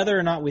 whether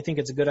or not we think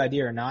it's a good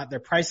idea or not, their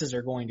prices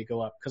are going to go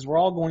up because we're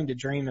all going to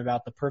dream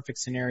about the perfect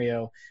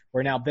scenario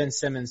where now Ben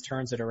Simmons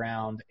turns it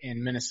around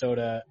and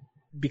Minnesota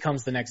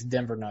becomes the next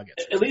Denver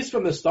Nuggets. At least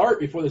from the start,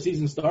 before the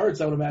season starts,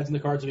 I would imagine the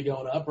cards would be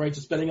going up, right?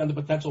 Just depending on the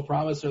potential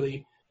promise or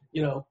the,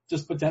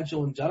 just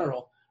potential in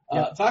general.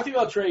 Talk to me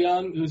about Trae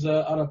Young, who's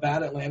on a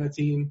bad Atlanta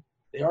team.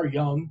 They are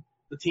young.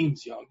 The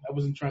team's young. I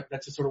wasn't trying.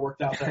 That just sort of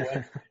worked out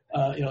that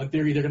way. In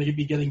theory, they're going to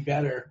be getting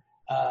better.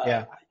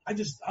 I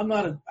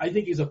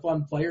think he's a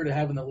fun player to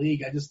have in the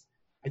league.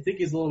 I think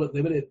he's a little bit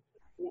limited.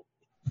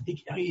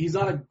 He's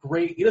not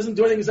he doesn't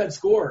do anything besides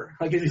score.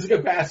 Like, he's a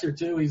good passer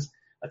too. He's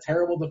a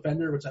terrible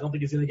defender, which I don't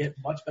think he's going to get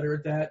much better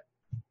at that.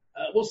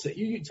 We'll see.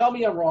 You tell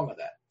me I'm wrong on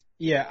that.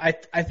 Yeah,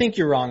 I think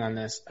you're wrong on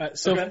this.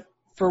 Okay.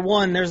 For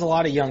one, there's a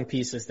lot of young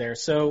pieces there.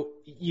 So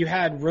you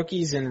had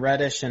rookies in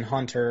Reddish and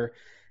Hunter,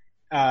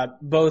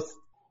 both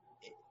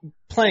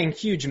playing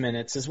huge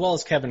minutes, as well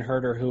as Kevin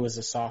Huerter, who was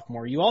a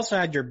sophomore. You also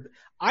had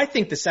I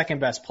think the second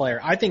best player.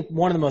 I think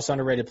one of the most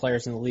underrated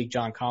players in the league,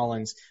 John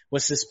Collins,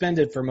 was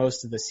suspended for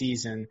most of the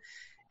season.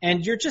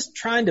 And you're just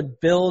trying to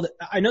build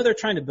 – I know they're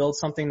trying to build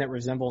something that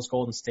resembles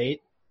Golden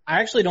State. I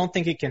actually don't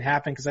think it can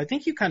happen because I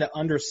think you kind of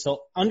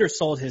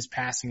undersold his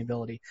passing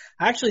ability.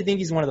 I actually think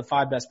he's one of the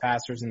 5 best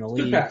passers in the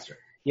league. Good passer.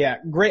 Yeah,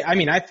 great. I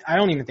mean, I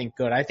don't even think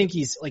good. I think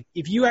he's like,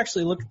 if you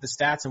actually look at the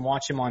stats and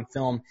watch him on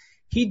film,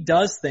 he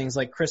does things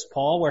like Chris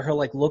Paul where he'll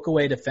like look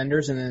away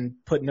defenders and then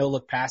put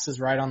no-look passes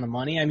right on the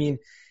money. I mean,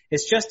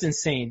 it's just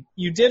insane.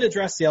 You did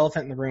address the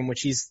elephant in the room,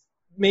 which he's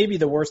maybe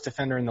the worst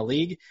defender in the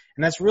league,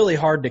 and that's really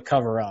hard to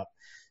cover up.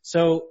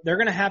 So they're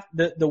going to have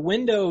the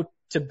window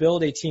to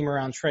build a team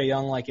around Trae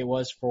Young like it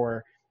was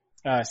for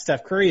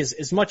Steph Curry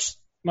is much,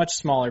 much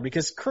smaller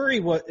because Curry,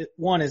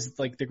 one, is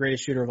like the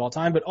greatest shooter of all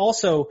time, but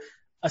also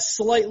a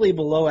slightly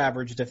below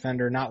average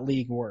defender, not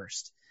league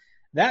worst.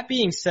 That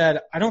being said,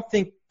 I don't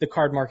think the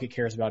card market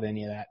cares about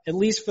any of that, at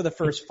least for the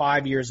first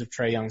 5 years of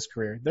Trae Young's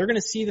career. They're going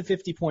to see the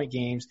 50-point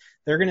games.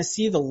 They're going to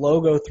see the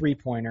logo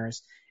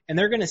three-pointers, and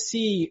they're going to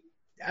see,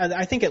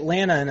 I think,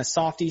 Atlanta in a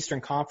soft Eastern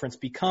Conference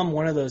become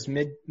one of those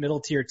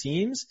middle-tier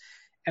teams.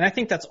 And I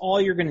think that's all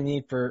you're going to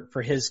need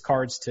for his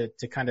cards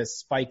to kind of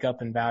spike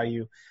up in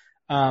value.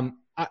 I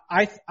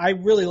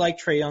really like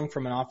Trae Young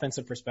from an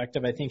offensive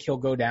perspective. I think he'll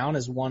go down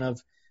as one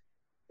of,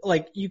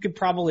 like, you could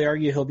probably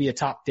argue he'll be a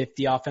top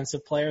 50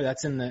 offensive player.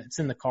 It's in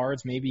the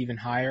cards, maybe even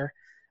higher.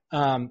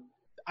 I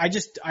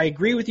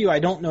agree with you. I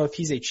don't know if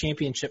he's a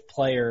championship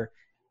player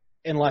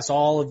unless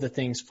all of the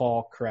things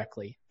fall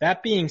correctly.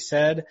 That being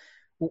said,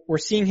 we're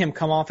seeing him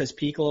come off his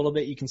peak a little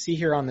bit. You can see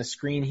here on the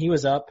screen, he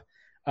was up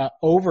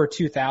over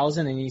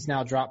 2,000 and he's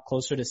now dropped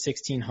closer to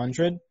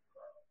 1,600.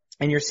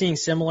 And you're seeing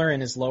similar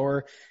in his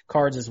lower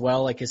cards as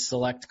well, like his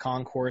select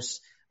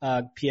concourse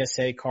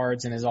PSA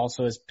cards and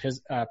also his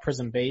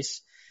Prism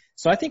base.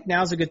 So I think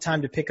now's a good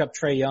time to pick up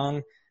Trae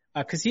Young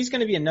because he's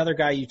going to be another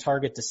guy you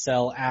target to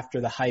sell after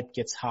the hype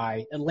gets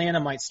high. Atlanta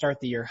might start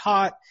the year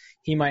hot.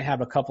 He might have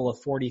a couple of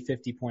 40,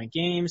 50-point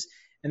games.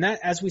 And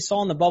that, as we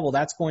saw in the bubble,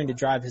 that's going to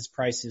drive his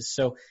prices.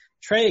 So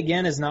Trae,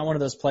 again, is not one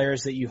of those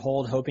players that you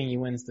hold hoping he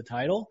wins the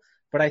title.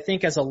 But I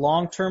think as a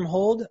long-term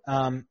hold,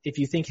 if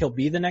you think he'll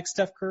be the next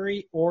Steph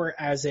Curry, or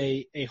as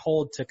a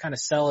hold to kind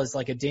of sell as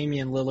like a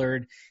Damian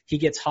Lillard, he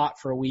gets hot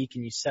for a week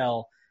and you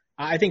sell,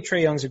 I think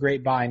Trae Young's a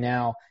great buy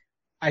now.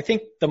 I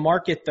think the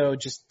market, though,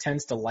 just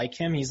tends to like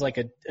him. He's like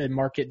a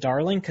market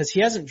darling because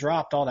he hasn't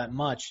dropped all that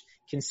much,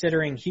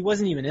 considering he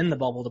wasn't even in the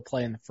bubble to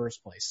play in the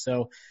first place.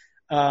 So,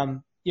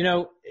 Trae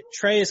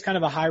is kind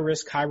of a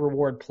high-risk,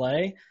 high-reward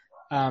play,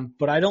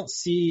 but I don't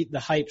see the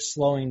hype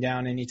slowing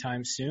down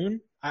anytime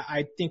soon.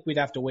 I think we'd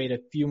have to wait a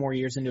few more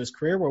years into his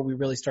career where we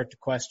really start to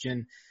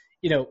question,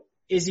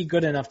 is he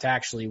good enough to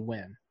actually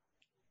win?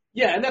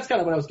 Yeah, and that's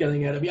kind of what I was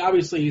getting at. I mean,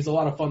 obviously, he's a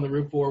lot of fun to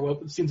root for. Well,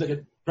 it seems like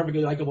a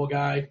perfectly likable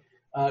guy.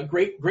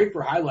 Great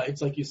for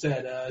highlights, like you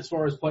said. As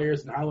far as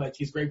players and highlights,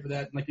 he's great for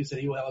that. And like you said,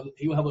 he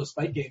will have those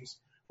spike games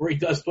where he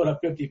does put up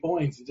 50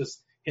 points and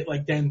just hit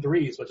like 10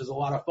 threes, which is a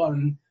lot of fun.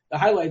 And the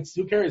highlights,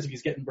 who cares if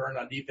he's getting burned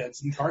on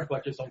defense? And card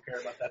collectors don't care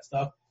about that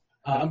stuff.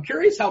 I'm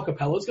curious how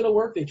Capella's going to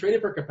work. They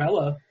traded for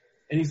Capella,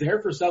 and he's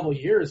there for several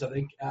years. I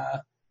think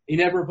he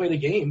never played a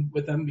game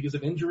with them because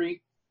of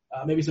injury,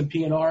 maybe some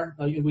PNR.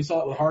 We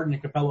saw it with Harden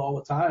and Capella all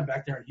the time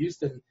back there in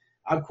Houston.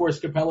 Of course,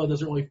 Capella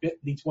doesn't really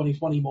fit the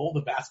 2020 mold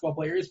of basketball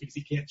players because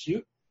he can't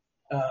shoot,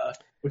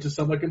 which is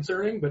somewhat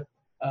concerning. But,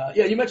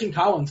 you mentioned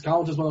Collins.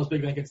 Collins is one of those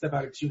big men that can step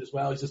out and shoot as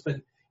well.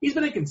 He's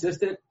been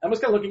inconsistent. I'm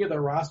just kind of looking at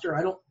their roster.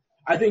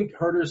 I think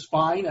Herter's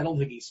fine. I don't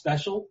think he's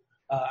special.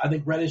 I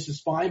think Reddish is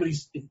fine, but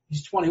he's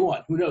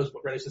 21. Who knows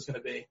what Reddish is going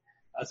to be?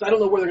 So I don't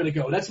know where they're going to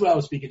go. That's what I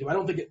was speaking to. I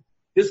don't think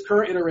this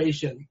current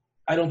iteration,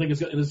 I don't think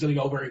it's going to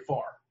go very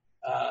far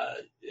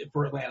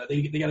for Atlanta.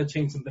 They got to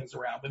change some things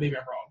around, but maybe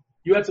I'm wrong.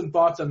 You had some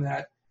thoughts on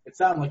that. It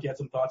sounded like you had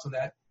some thoughts on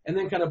that. And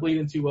then kind of bleed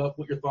into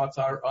what your thoughts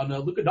are on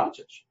Luka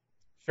Doncic.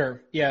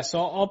 Sure. Yeah,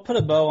 so I'll put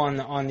a bow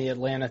on the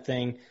Atlanta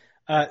thing.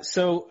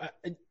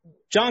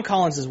 John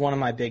Collins is one of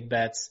my big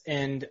bets,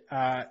 and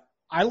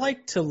I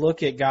like to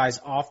look at guys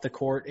off the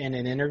court and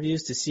in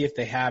interviews to see if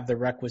they have the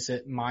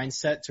requisite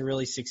mindset to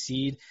really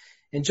succeed.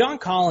 And John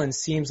Collins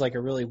seems like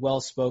a really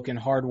well-spoken,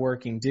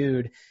 hard-working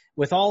dude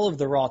with all of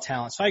the raw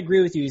talent. So I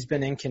agree with you, he's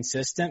been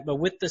inconsistent, but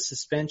with the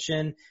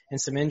suspension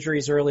and some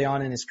injuries early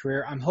on in his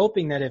career, I'm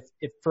hoping that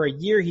if for a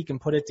year he can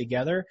put it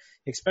together,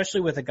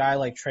 especially with a guy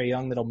like Trae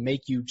Young that'll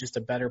make you just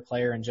a better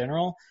player in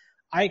general,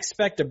 I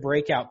expect a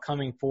breakout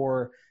coming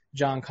for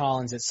John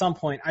Collins at some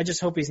point. I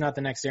just hope he's not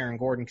the next Aaron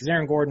Gordon, because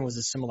Aaron Gordon was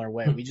a similar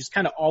way. We just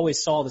kind of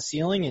always saw the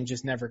ceiling and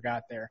just never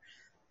got there.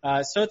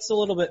 So it's a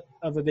little bit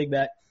of a big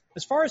bet.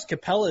 as far as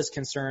Capella is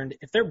concerned,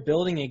 if they're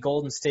building a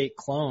Golden State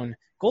clone,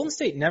 Golden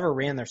State never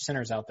ran their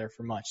centers out there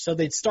for much. So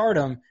they'd start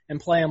them and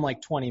play them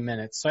like 20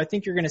 minutes. So I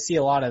think you're going to see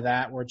a lot of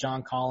that where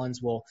John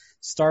Collins will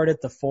start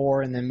at the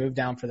 4 and then move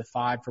down for the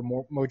 5 for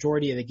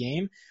majority of the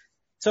game.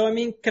 So, I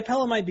mean,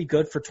 Capella might be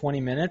good for 20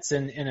 minutes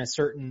and in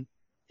certain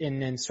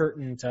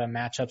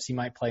matchups he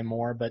might play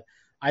more, but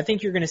I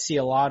think you're going to see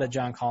a lot of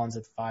John Collins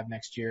at the 5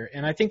 next year.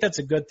 And I think that's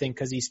a good thing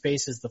because he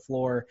spaces the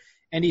floor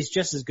and he's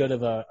just as good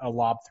of a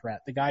lob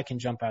threat. The guy can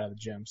jump out of the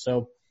gym.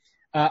 So,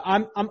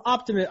 I'm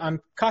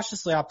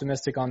cautiously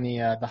optimistic on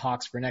the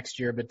Hawks for next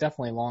year, but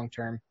definitely long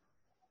term.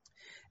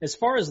 As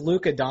far as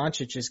Luka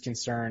Doncic is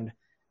concerned,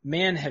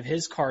 man, have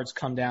his cards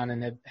come down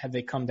and have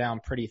they come down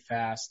pretty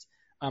fast.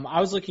 I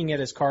was looking at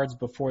his cards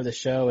before the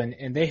show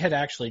and they had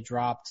actually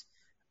dropped,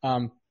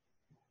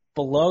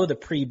 below the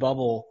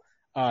pre-bubble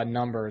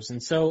numbers.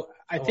 And so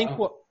I think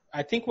what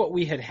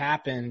had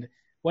happened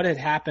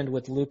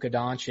with Luka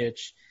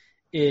Doncic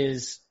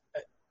is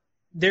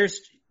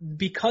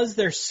because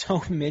there's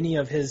so many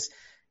of his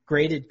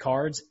graded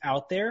cards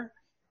out there,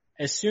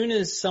 as soon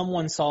as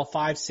someone saw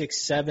 5,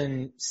 6,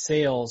 7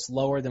 sales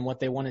lower than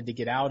what they wanted to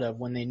get out of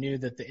when they knew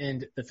that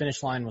the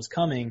finish line was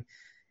coming,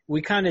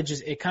 it kind of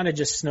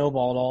just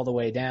snowballed all the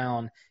way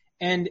down.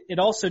 And it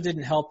also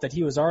didn't help that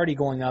he was already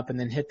going up and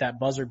then hit that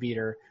buzzer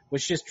beater,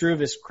 which just drove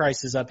his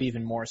prices up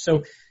even more.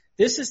 So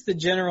this is the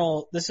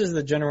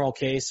general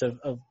case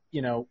of,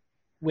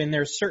 when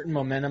there's certain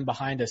momentum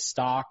behind a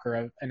stock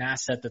or an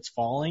asset that's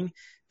falling,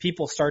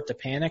 people start to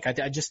panic.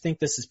 I just think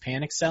this is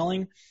panic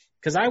selling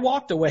because I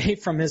walked away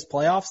from his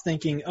playoffs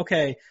thinking,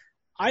 okay,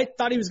 I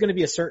thought he was going to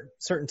be a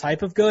certain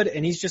type of good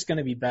and he's just going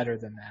to be better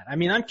than that. I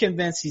mean, I'm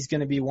convinced he's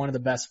going to be one of the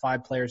best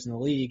 5 players in the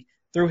league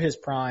through his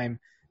prime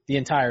the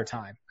entire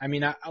time. I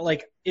mean,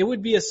 it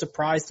would be a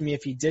surprise to me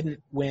if he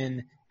didn't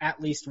win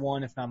at least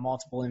one, if not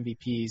multiple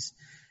MVPs,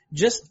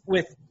 just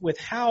with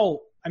how,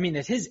 I mean,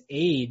 at his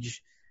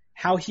age,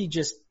 how he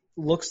just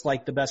looks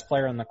like the best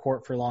player on the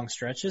court for long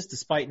stretches,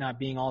 despite not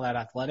being all that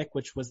athletic,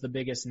 which was the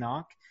biggest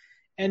knock.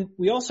 And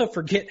we also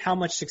forget how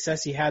much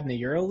success he had in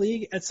the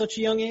EuroLeague at such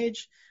a young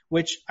age,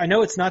 which I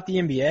know it's not the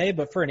NBA,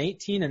 but for an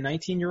 18 and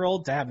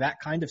 19-year-old to have that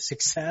kind of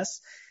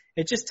success,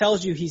 it just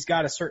tells you he's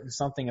got a certain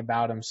something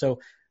about him. So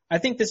I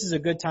think this is a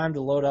good time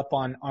to load up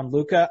on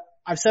Luka.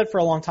 I've said for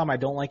a long time I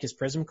don't like his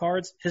Prism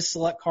cards. His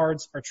Select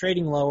cards are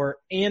trading lower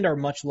and are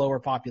much lower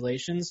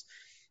populations.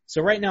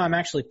 So right now I'm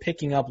actually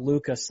picking up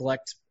Luka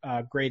Select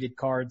graded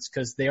cards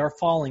because they are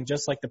falling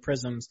just like the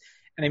Prisms.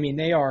 And I mean,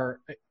 they are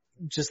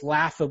just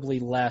laughably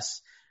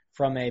less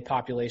from a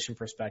population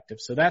perspective.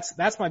 So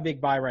that's my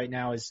big buy right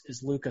now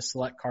is Luka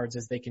Select cards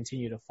as they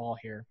continue to fall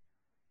here.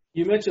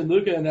 You mentioned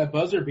Luka and that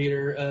buzzer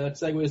beater. That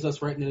segues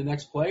us right into the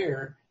next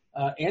player.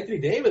 Anthony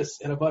Davis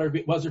had a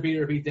buzzer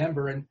beater beat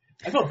Denver, and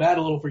I felt bad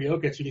a little for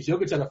Jokic because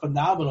Jokic had a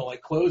phenomenal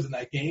close in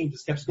that game,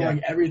 just kept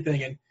scoring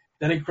everything, and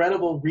that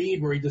incredible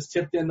read where he just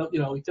tipped in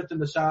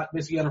the shot,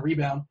 basically got a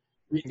rebound,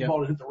 the ball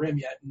didn't hit the rim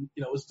yet, and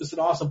it was just an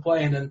awesome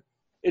play, and then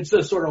it's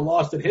just sort of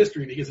lost in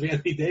history because of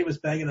Anthony Davis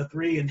banging a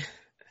 3 and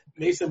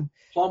Mason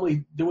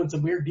Plumlee doing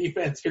some weird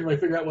defense, couldn't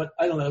really figure out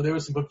there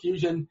was some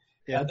confusion.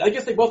 Yeah, I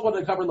guess they both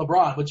wanted to cover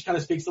LeBron, which kind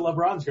of speaks to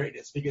LeBron's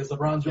greatness because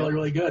LeBron's really,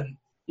 really good.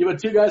 You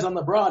have 2 guys on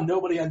LeBron,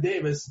 nobody on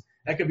Davis.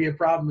 That could be a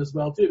problem as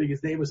well, too,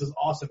 because Davis is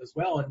awesome as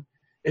well. And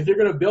if you're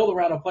going to build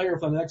around a player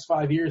for the next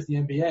 5 years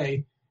in the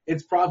NBA,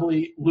 it's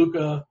probably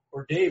Luka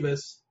or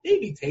Davis,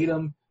 maybe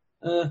Tatum,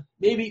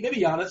 maybe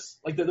Giannis.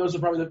 Those are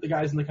probably the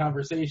guys in the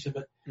conversation.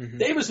 But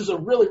Davis is a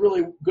really,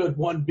 really good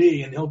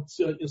 1B, and he'll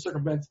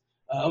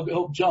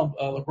jump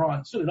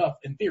LeBron soon enough,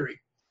 in theory.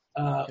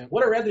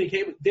 What are Anthony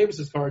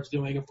Davis's cards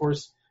doing? Of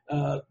course,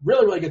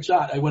 really, really good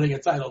shot at winning a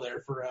title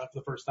there for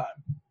the first time.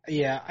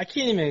 Yeah, I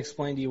can't even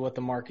explain to you what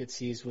the market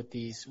sees with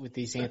these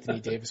Anthony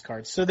Davis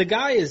cards. So the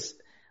guy is,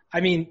 I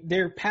mean,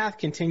 their path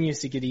continues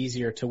to get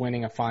easier to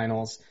winning a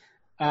finals.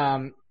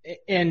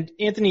 And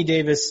Anthony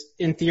Davis,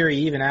 in theory,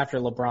 even after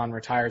LeBron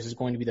retires, is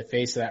going to be the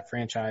face of that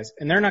franchise.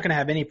 And they're not going to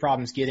have any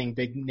problems getting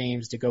big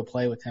names to go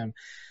play with him.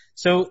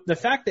 So the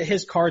fact that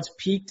his cards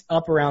peaked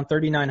up around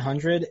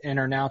 3,900 and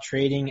are now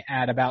trading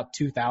at about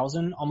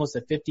 2,000, almost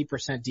a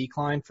 50%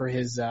 decline for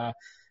his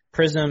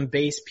Prism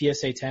base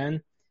PSA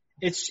 10,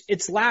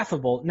 it's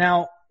laughable.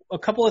 Now, a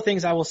couple of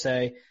things I will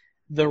say.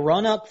 The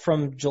run up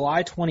from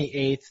July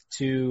 28th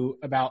to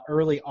about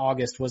early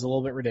August was a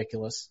little bit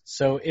ridiculous.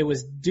 So it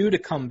was due to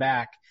come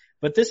back.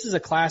 But this is a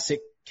classic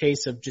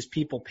case of just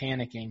people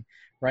panicking,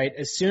 right?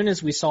 As soon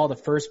as we saw the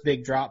first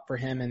big drop for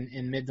him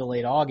in mid to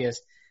late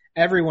August,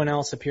 everyone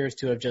else appears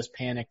to have just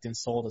panicked and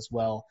sold as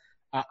well.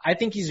 I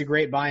think he's a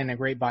great buy and a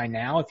great buy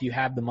now. If you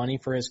have the money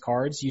for his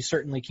cards, you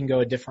certainly can go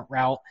a different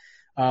route,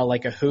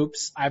 like a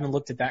Hoops. I haven't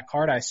looked at that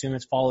card. I assume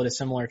it's followed a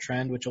similar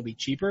trend, which will be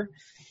cheaper.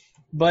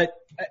 But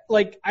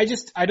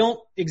I don't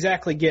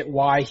exactly get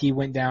why he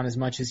went down as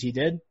much as he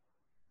did.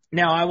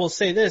 Now, I will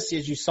say this,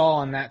 as you saw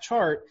on that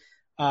chart,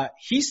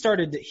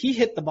 he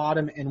hit the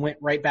bottom and went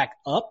right back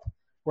up,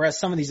 whereas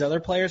some of these other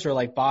players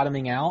are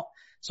bottoming out.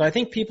 So I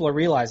think people are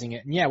realizing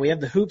it. And yeah, we have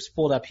the hoops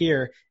pulled up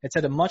here. It's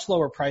at a much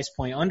lower price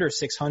point, under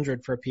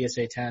 600 for a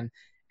PSA 10.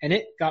 And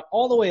it got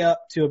all the way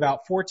up to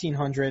about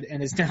 1,400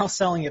 and is now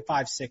selling at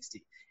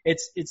 560.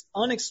 It's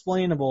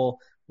unexplainable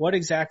what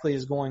exactly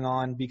is going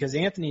on, because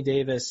Anthony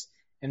Davis,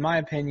 in my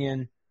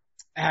opinion,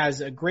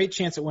 has a great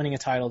chance at winning a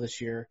title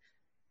this year,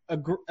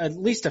 at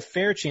least a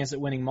fair chance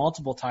at winning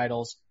multiple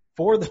titles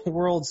for the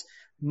world's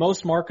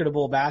most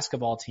marketable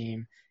basketball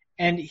team.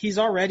 And he's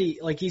already,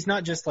 like, he's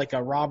not just like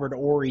a Robert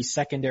Horry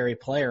secondary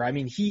player. I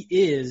mean, he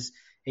is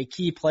a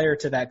key player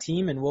to that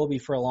team and will be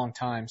for a long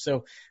time.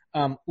 So,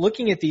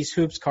 looking at these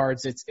hoops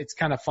cards, it's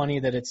kind of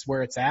funny that it's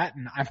where it's at.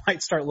 And I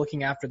might start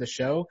looking after the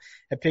show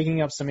at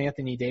picking up some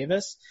Anthony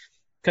Davis,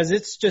 because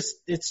it's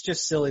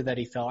just silly that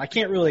he fell. I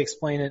can't really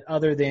explain it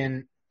other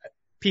than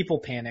people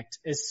panicked.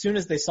 As soon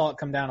as they saw it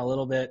come down a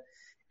little bit,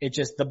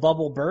 the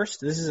bubble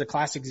burst. This is a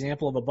classic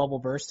example of a bubble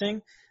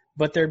bursting,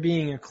 but there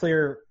being a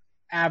clear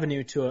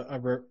avenue to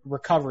a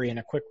recovery and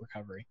a quick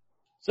recovery.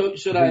 So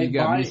should You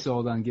got me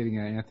sold on getting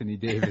an Anthony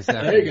Davis.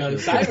 There you go.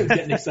 Simon's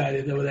getting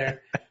excited over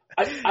there.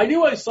 I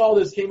knew I saw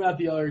this came out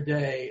the other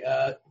day.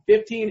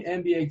 15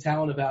 NBA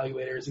talent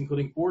evaluators,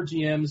 including 4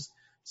 GMs,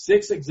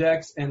 6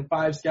 execs, and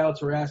 5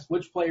 scouts were asked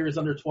which players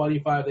under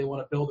 25 they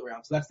want to build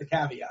around. So that's the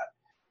caveat.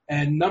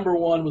 And number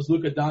 1 was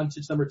Luka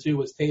Doncic. Number 2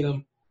 was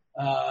Tatum.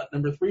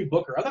 Number 3,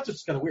 Booker. I thought this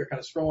was kind of weird, kind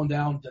of scrolling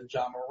down. Then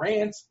John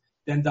Morant,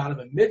 then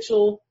Donovan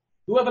Mitchell.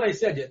 Who haven't I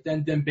said yet?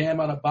 Then Bam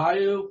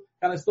Adebayo,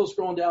 kind of still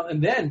scrolling down.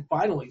 And then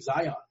finally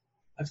Zion.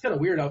 That's kind of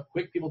weird how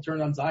quick people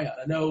turned on Zion.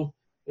 I know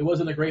it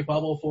wasn't a great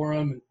bubble for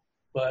him,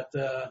 but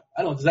I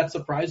don't know. Does that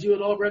surprise you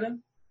at all,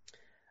 Brendan?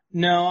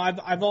 No,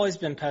 I've always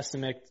been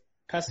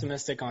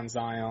pessimistic on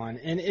Zion,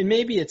 and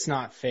maybe it's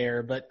not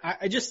fair, but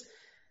I guess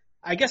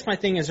my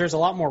thing is there's a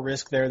lot more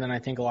risk there than I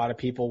think a lot of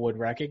people would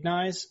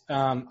recognize.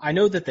 I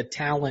know that the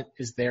talent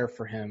is there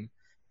for him,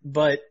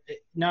 but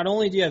not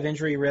only do you have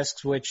injury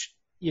risks, which,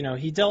 you know,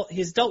 he's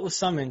dealt with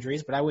some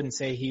injuries, but I wouldn't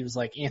say he was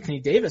like Anthony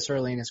Davis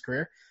early in his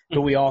career,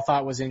 who we all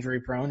thought was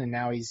injury prone, and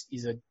now he's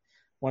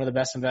one of the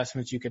best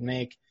investments you could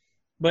make.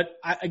 But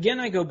I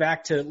go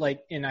back to,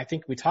 like, and I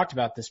think we talked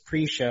about this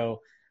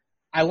pre-show,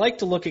 I like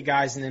to look at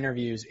guys in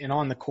interviews and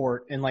on the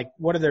court and, like,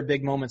 what do their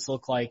big moments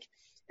look like?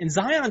 And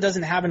Zion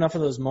doesn't have enough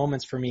of those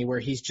moments for me where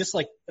he's just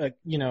like,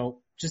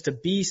 just a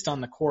beast on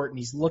the court and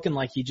he's looking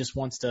like he just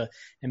wants to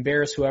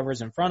embarrass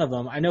whoever's in front of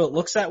him. I know it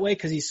looks that way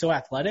because he's so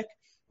athletic.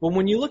 But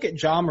when you look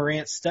at Ja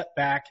Morant step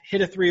back,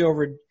 hit a 3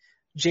 over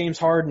James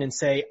Harden and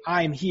say,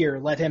 I'm here,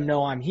 let him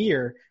know I'm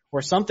here,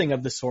 or something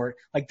of the sort,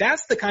 like,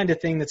 that's the kind of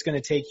thing that's going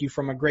to take you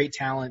from a great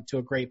talent to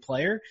a great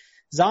player.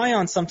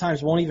 Zion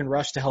sometimes won't even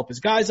rush to help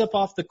his guys up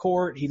off the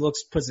court. He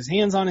puts his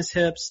hands on his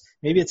hips.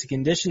 Maybe it's a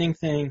conditioning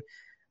thing.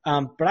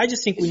 But I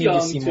just think we need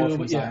to see more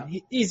from Zion. Yeah.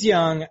 He's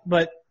young,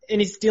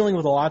 and he's dealing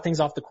with a lot of things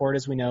off the court,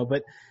 as we know.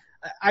 But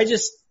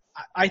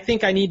I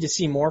think I need to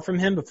see more from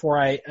him before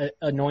I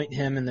anoint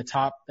him in the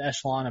top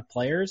echelon of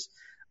players.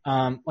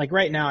 Like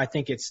right now, I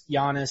think it's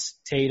Giannis,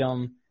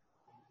 Tatum,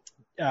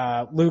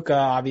 Luka,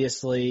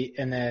 obviously,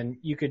 and then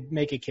you could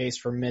make a case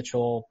for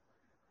Mitchell.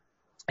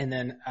 And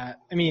then,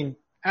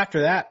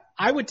 after that,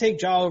 I would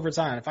take Ja over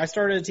Zion. If I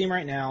started a team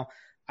right now,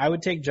 I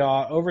would take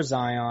Ja over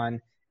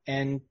Zion,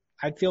 and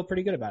I'd feel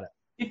pretty good about it.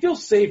 He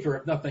feels safer,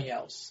 if nothing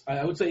else.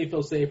 I would say he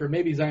feels safer.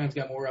 Maybe Zion's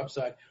got more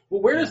upside.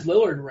 Well, where does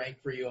Lillard rank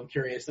for you? I'm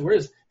curious. Where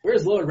does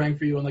Lillard rank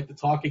for you on, like, the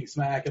talking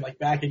smack and, like,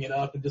 backing it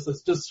up and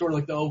just sort of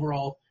like the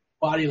overall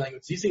body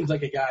language? He seems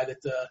like a guy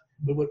that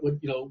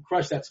would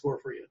crush that score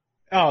for you.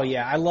 Oh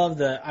yeah, I love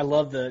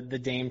the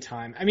Dame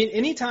time. I mean,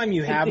 anytime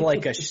you have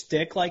like a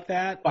shtick like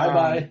that,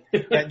 bye.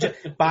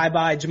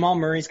 Jamal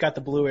Murray's got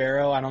the blue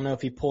arrow. I don't know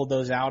if he pulled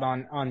those out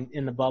on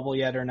in the bubble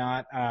yet or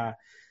not.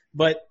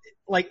 But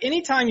like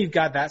anytime you've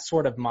got that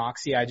sort of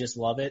moxie, I just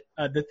love it.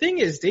 The thing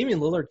is, Damian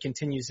Lillard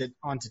continues it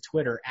onto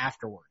Twitter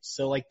afterwards.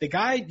 So like the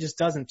guy just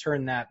doesn't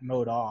turn that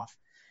mode off,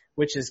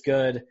 which is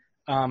good.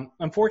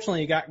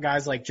 Unfortunately, you got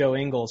guys like Joe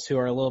Ingles who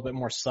are a little bit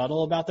more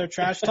subtle about their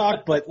trash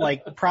talk, but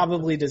like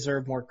probably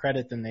deserve more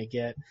credit than they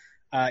get.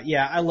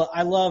 I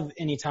love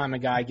any time a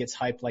guy gets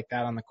hyped like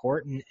that on the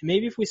court, and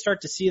maybe if we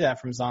start to see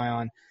that from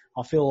Zion,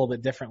 I'll feel a little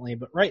bit differently.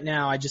 But right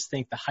now, I just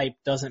think the hype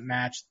doesn't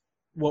match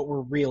what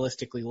we're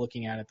realistically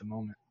looking at the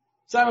moment.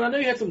 Simon, I know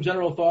you had some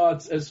general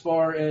thoughts as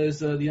far as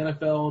the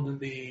NFL and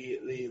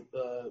the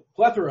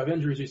plethora of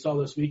injuries we saw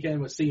this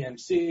weekend with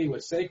CMC,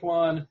 with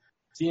Saquon.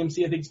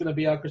 CMC, I think, is going to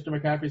be out. Christian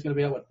McCaffrey is going to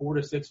be out, 4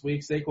 to 6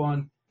 weeks.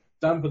 Saquon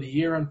done for the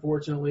year,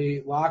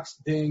 unfortunately. Locke's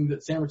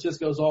dinged. San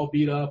Francisco's all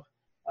beat up.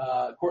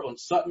 Cortland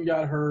Sutton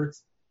got hurt.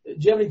 Do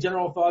you have any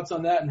general thoughts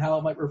on that and how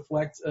it might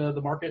reflect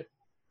the market?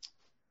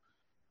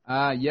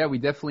 Yeah, we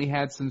definitely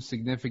had some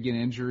significant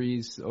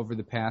injuries over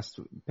the past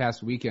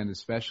weekend,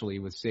 especially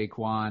with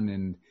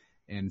Saquon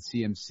and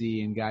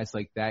CMC and guys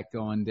like that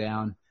going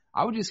down.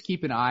 I would just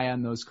keep an eye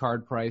on those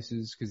card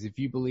prices, because if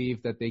you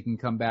believe that they can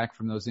come back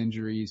from those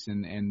injuries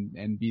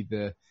and be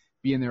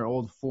in their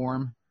old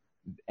form,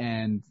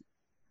 and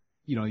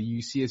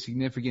you see a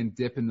significant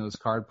dip in those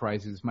card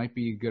prices, might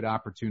be a good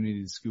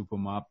opportunity to scoop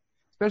them up,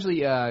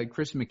 especially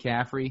Christian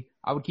McCaffrey.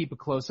 I would keep a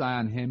close eye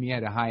on him. He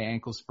had a high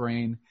ankle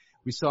sprain.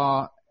 We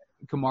saw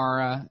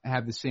Kamara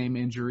have the same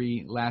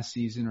injury last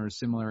season, or a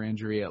similar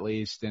injury at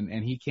least,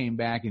 and he came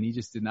back and he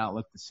just did not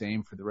look the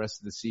same for the rest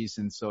of the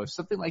season. So if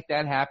something like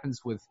that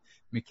happens with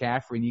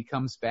McCaffrey and he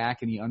comes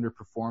back and he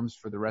underperforms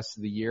for the rest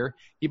of the year,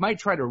 he might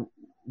try to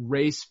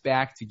race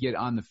back to get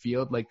on the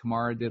field like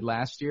Kamara did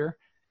last year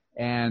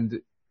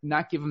and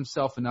not give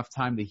himself enough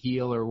time to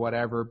heal or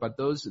whatever. But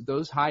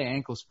those high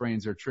ankle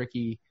sprains are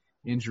tricky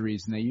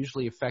injuries, and they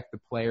usually affect the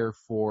player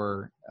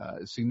for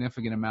a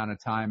significant amount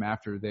of time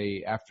after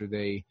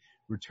they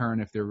return,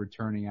 if they're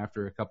returning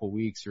after a couple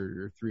weeks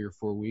or 3 or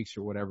 4 weeks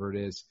or whatever it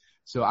is.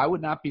 So I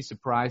would not be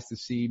surprised to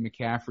see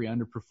McCaffrey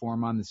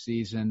underperform on the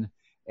season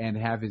and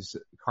have his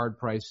card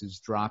prices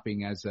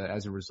dropping as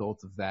a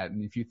result of that.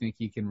 And if you think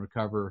he can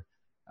recover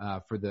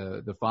for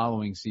the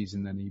following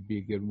season, then he'd be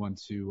a good one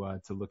to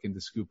look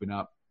into scooping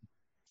up.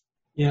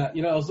 Yeah,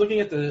 I was looking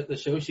at the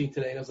show sheet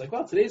today, and I was like,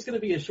 well, today's going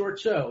to be a short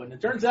show. And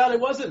it turns out it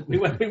wasn't. We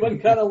went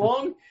kind of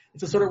long. It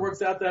just sort of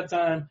works out that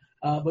time.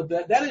 But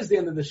that is the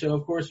end of the show.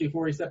 Of course,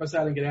 before we step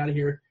aside and get out of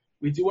here,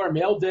 we do our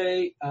mail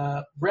day.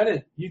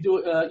 Brennan, you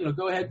do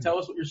go ahead and tell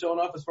us what you're showing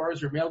off as far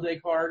as your mail day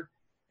card.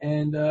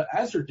 And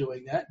as you're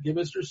doing that, give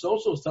us your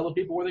socials. Tell the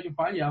people where they can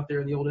find you out there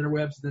in the old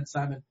interwebs. And then,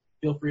 Simon,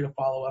 feel free to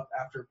follow up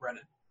after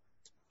Brennan.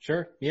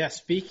 Sure. Yeah,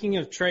 speaking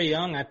of Trae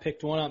Young, I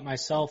picked one up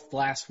myself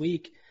last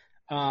week.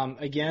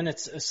 Again,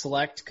 it's a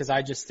select because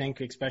I just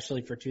think,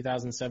 especially for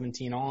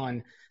 2017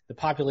 on, the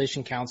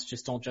population counts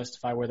just don't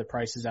justify where the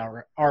prices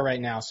are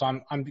right now. So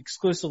I'm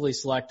exclusively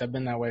select. I've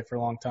been that way for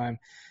a long time.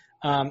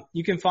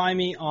 You can find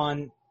me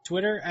on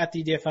Twitter at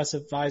the DFS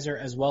Advisor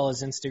as well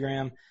as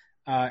Instagram.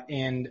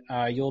 And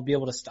you'll be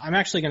able to, I'm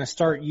actually going to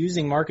start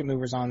using market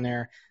movers on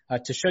there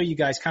to show you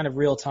guys kind of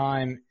real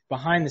time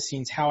behind the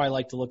scenes how I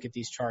like to look at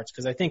these charts.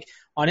 Because I think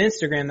on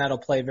Instagram that'll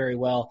play very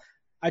well.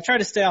 I try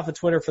to stay off of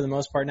Twitter for the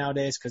most part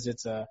nowadays because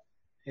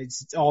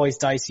it's always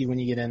dicey when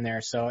you get in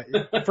there. So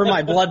for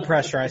my blood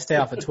pressure, I stay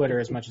off of Twitter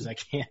as much as I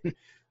can.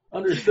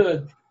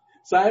 Understood.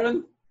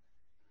 Simon?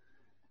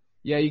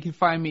 Yeah, you can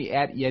find me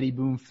at Yeti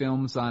Boom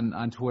Films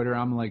on Twitter.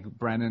 I'm like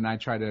Brennan. I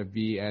try to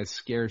be as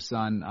scarce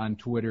on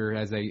Twitter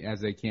as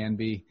I can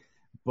be,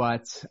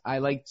 but I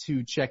like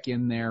to check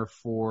in there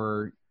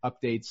for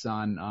updates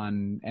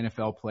on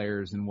NFL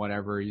players and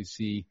whatever. You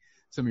see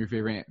some of your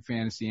favorite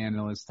fantasy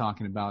analysts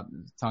talking about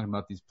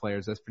these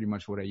players. That's pretty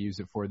much what I use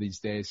it for these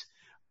days.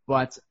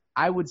 But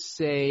I would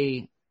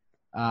say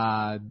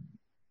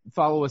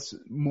follow us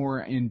more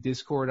in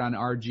Discord on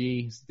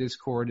RG's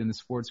Discord in the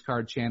Sports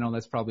Card channel.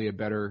 That's probably a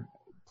better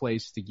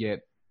place to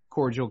get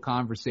cordial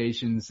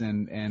conversations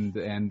and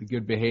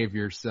good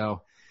behavior.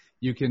 So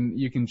you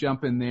can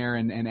jump in there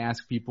and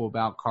ask people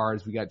about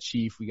cards. We got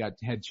Chief, we got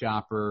Head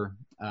Chopper,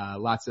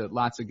 lots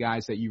of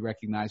guys that you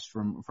recognize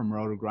from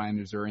Roto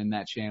Grinders are in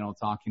that channel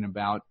talking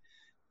about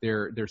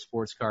their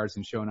sports cards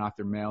and showing off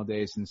their mail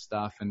days and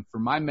stuff. And for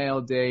my mail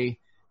day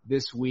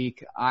this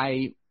week,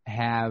 I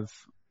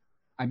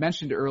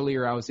mentioned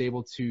earlier I was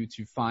able to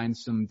find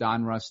some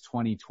Donruss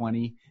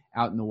 2020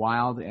 out in the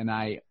wild, and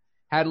I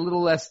had a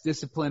little less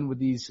discipline with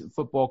these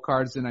football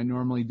cards than I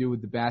normally do with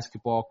the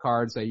basketball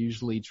cards. I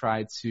usually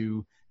try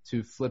to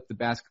flip the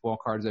basketball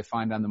cards I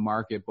find on the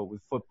market, but with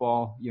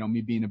football,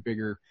 me being a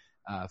bigger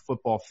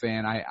football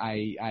fan,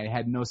 I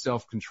had no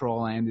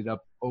self-control. I ended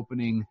up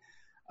opening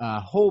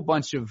a whole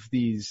bunch of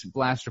these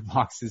blaster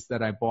boxes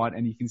that I bought,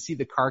 and you can see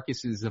the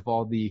carcasses of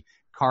all the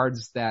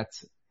cards that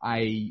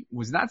I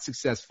was not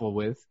successful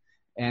with.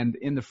 And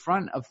in the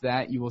front of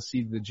that, you will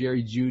see the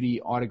Jerry Jeudy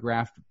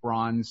autographed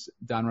bronze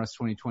Donruss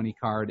 2020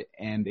 card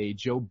and a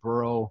Joe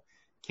Burrow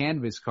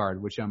canvas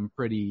card, which I'm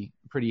pretty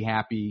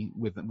happy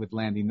with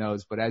landing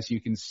those. But as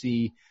you can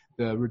see,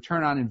 the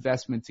return on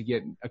investment to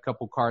get a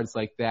couple cards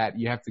like that,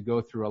 you have to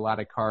go through a lot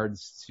of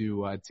cards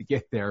to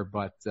get there.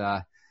 But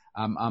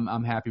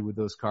I'm happy with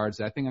those cards.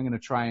 I think I'm going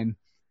to try and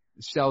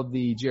sell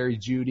the Jerry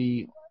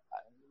Jeudy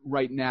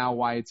right now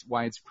why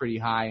it's pretty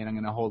high, and I'm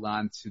going to hold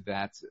on to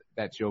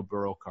that Joe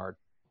Burrow card.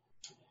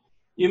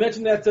 You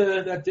mentioned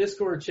that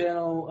Discord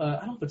channel. I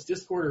don't know if it's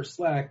Discord or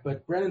Slack,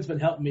 but Brennan's been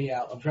helping me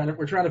out.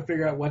 We're trying to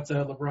figure out what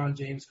LeBron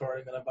James card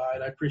I'm going to buy,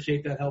 and I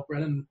appreciate that help,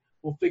 Brennan.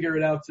 We'll figure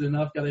it out soon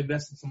enough. Got to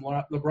invest in some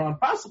LeBron,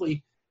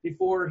 possibly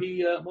before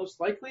he most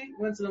likely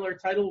wins another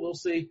title. We'll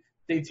see.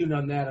 Stay tuned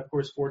on that. Of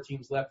course, 4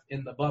 teams left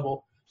in the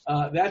bubble.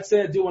 That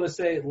said, I do want to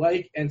say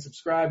like and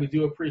subscribe. We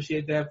do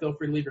appreciate that. Feel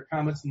free to leave your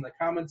comments in the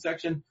comment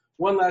section.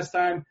 One last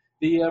time,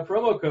 the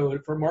promo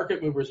code for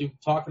Market Movers we've been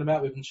talking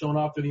about, we've been showing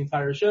off through the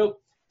entire show.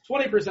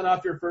 20%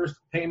 off your first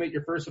payment,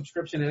 your first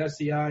subscription at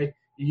SCI.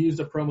 You use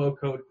the promo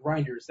code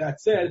Grinders.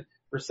 That said,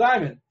 for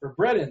Simon, for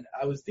Brennan,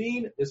 I was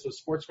Dean. This was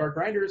Sports Card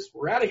Grinders.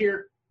 We're out of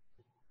here.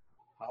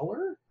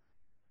 Holler?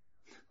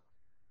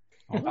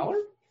 Holler?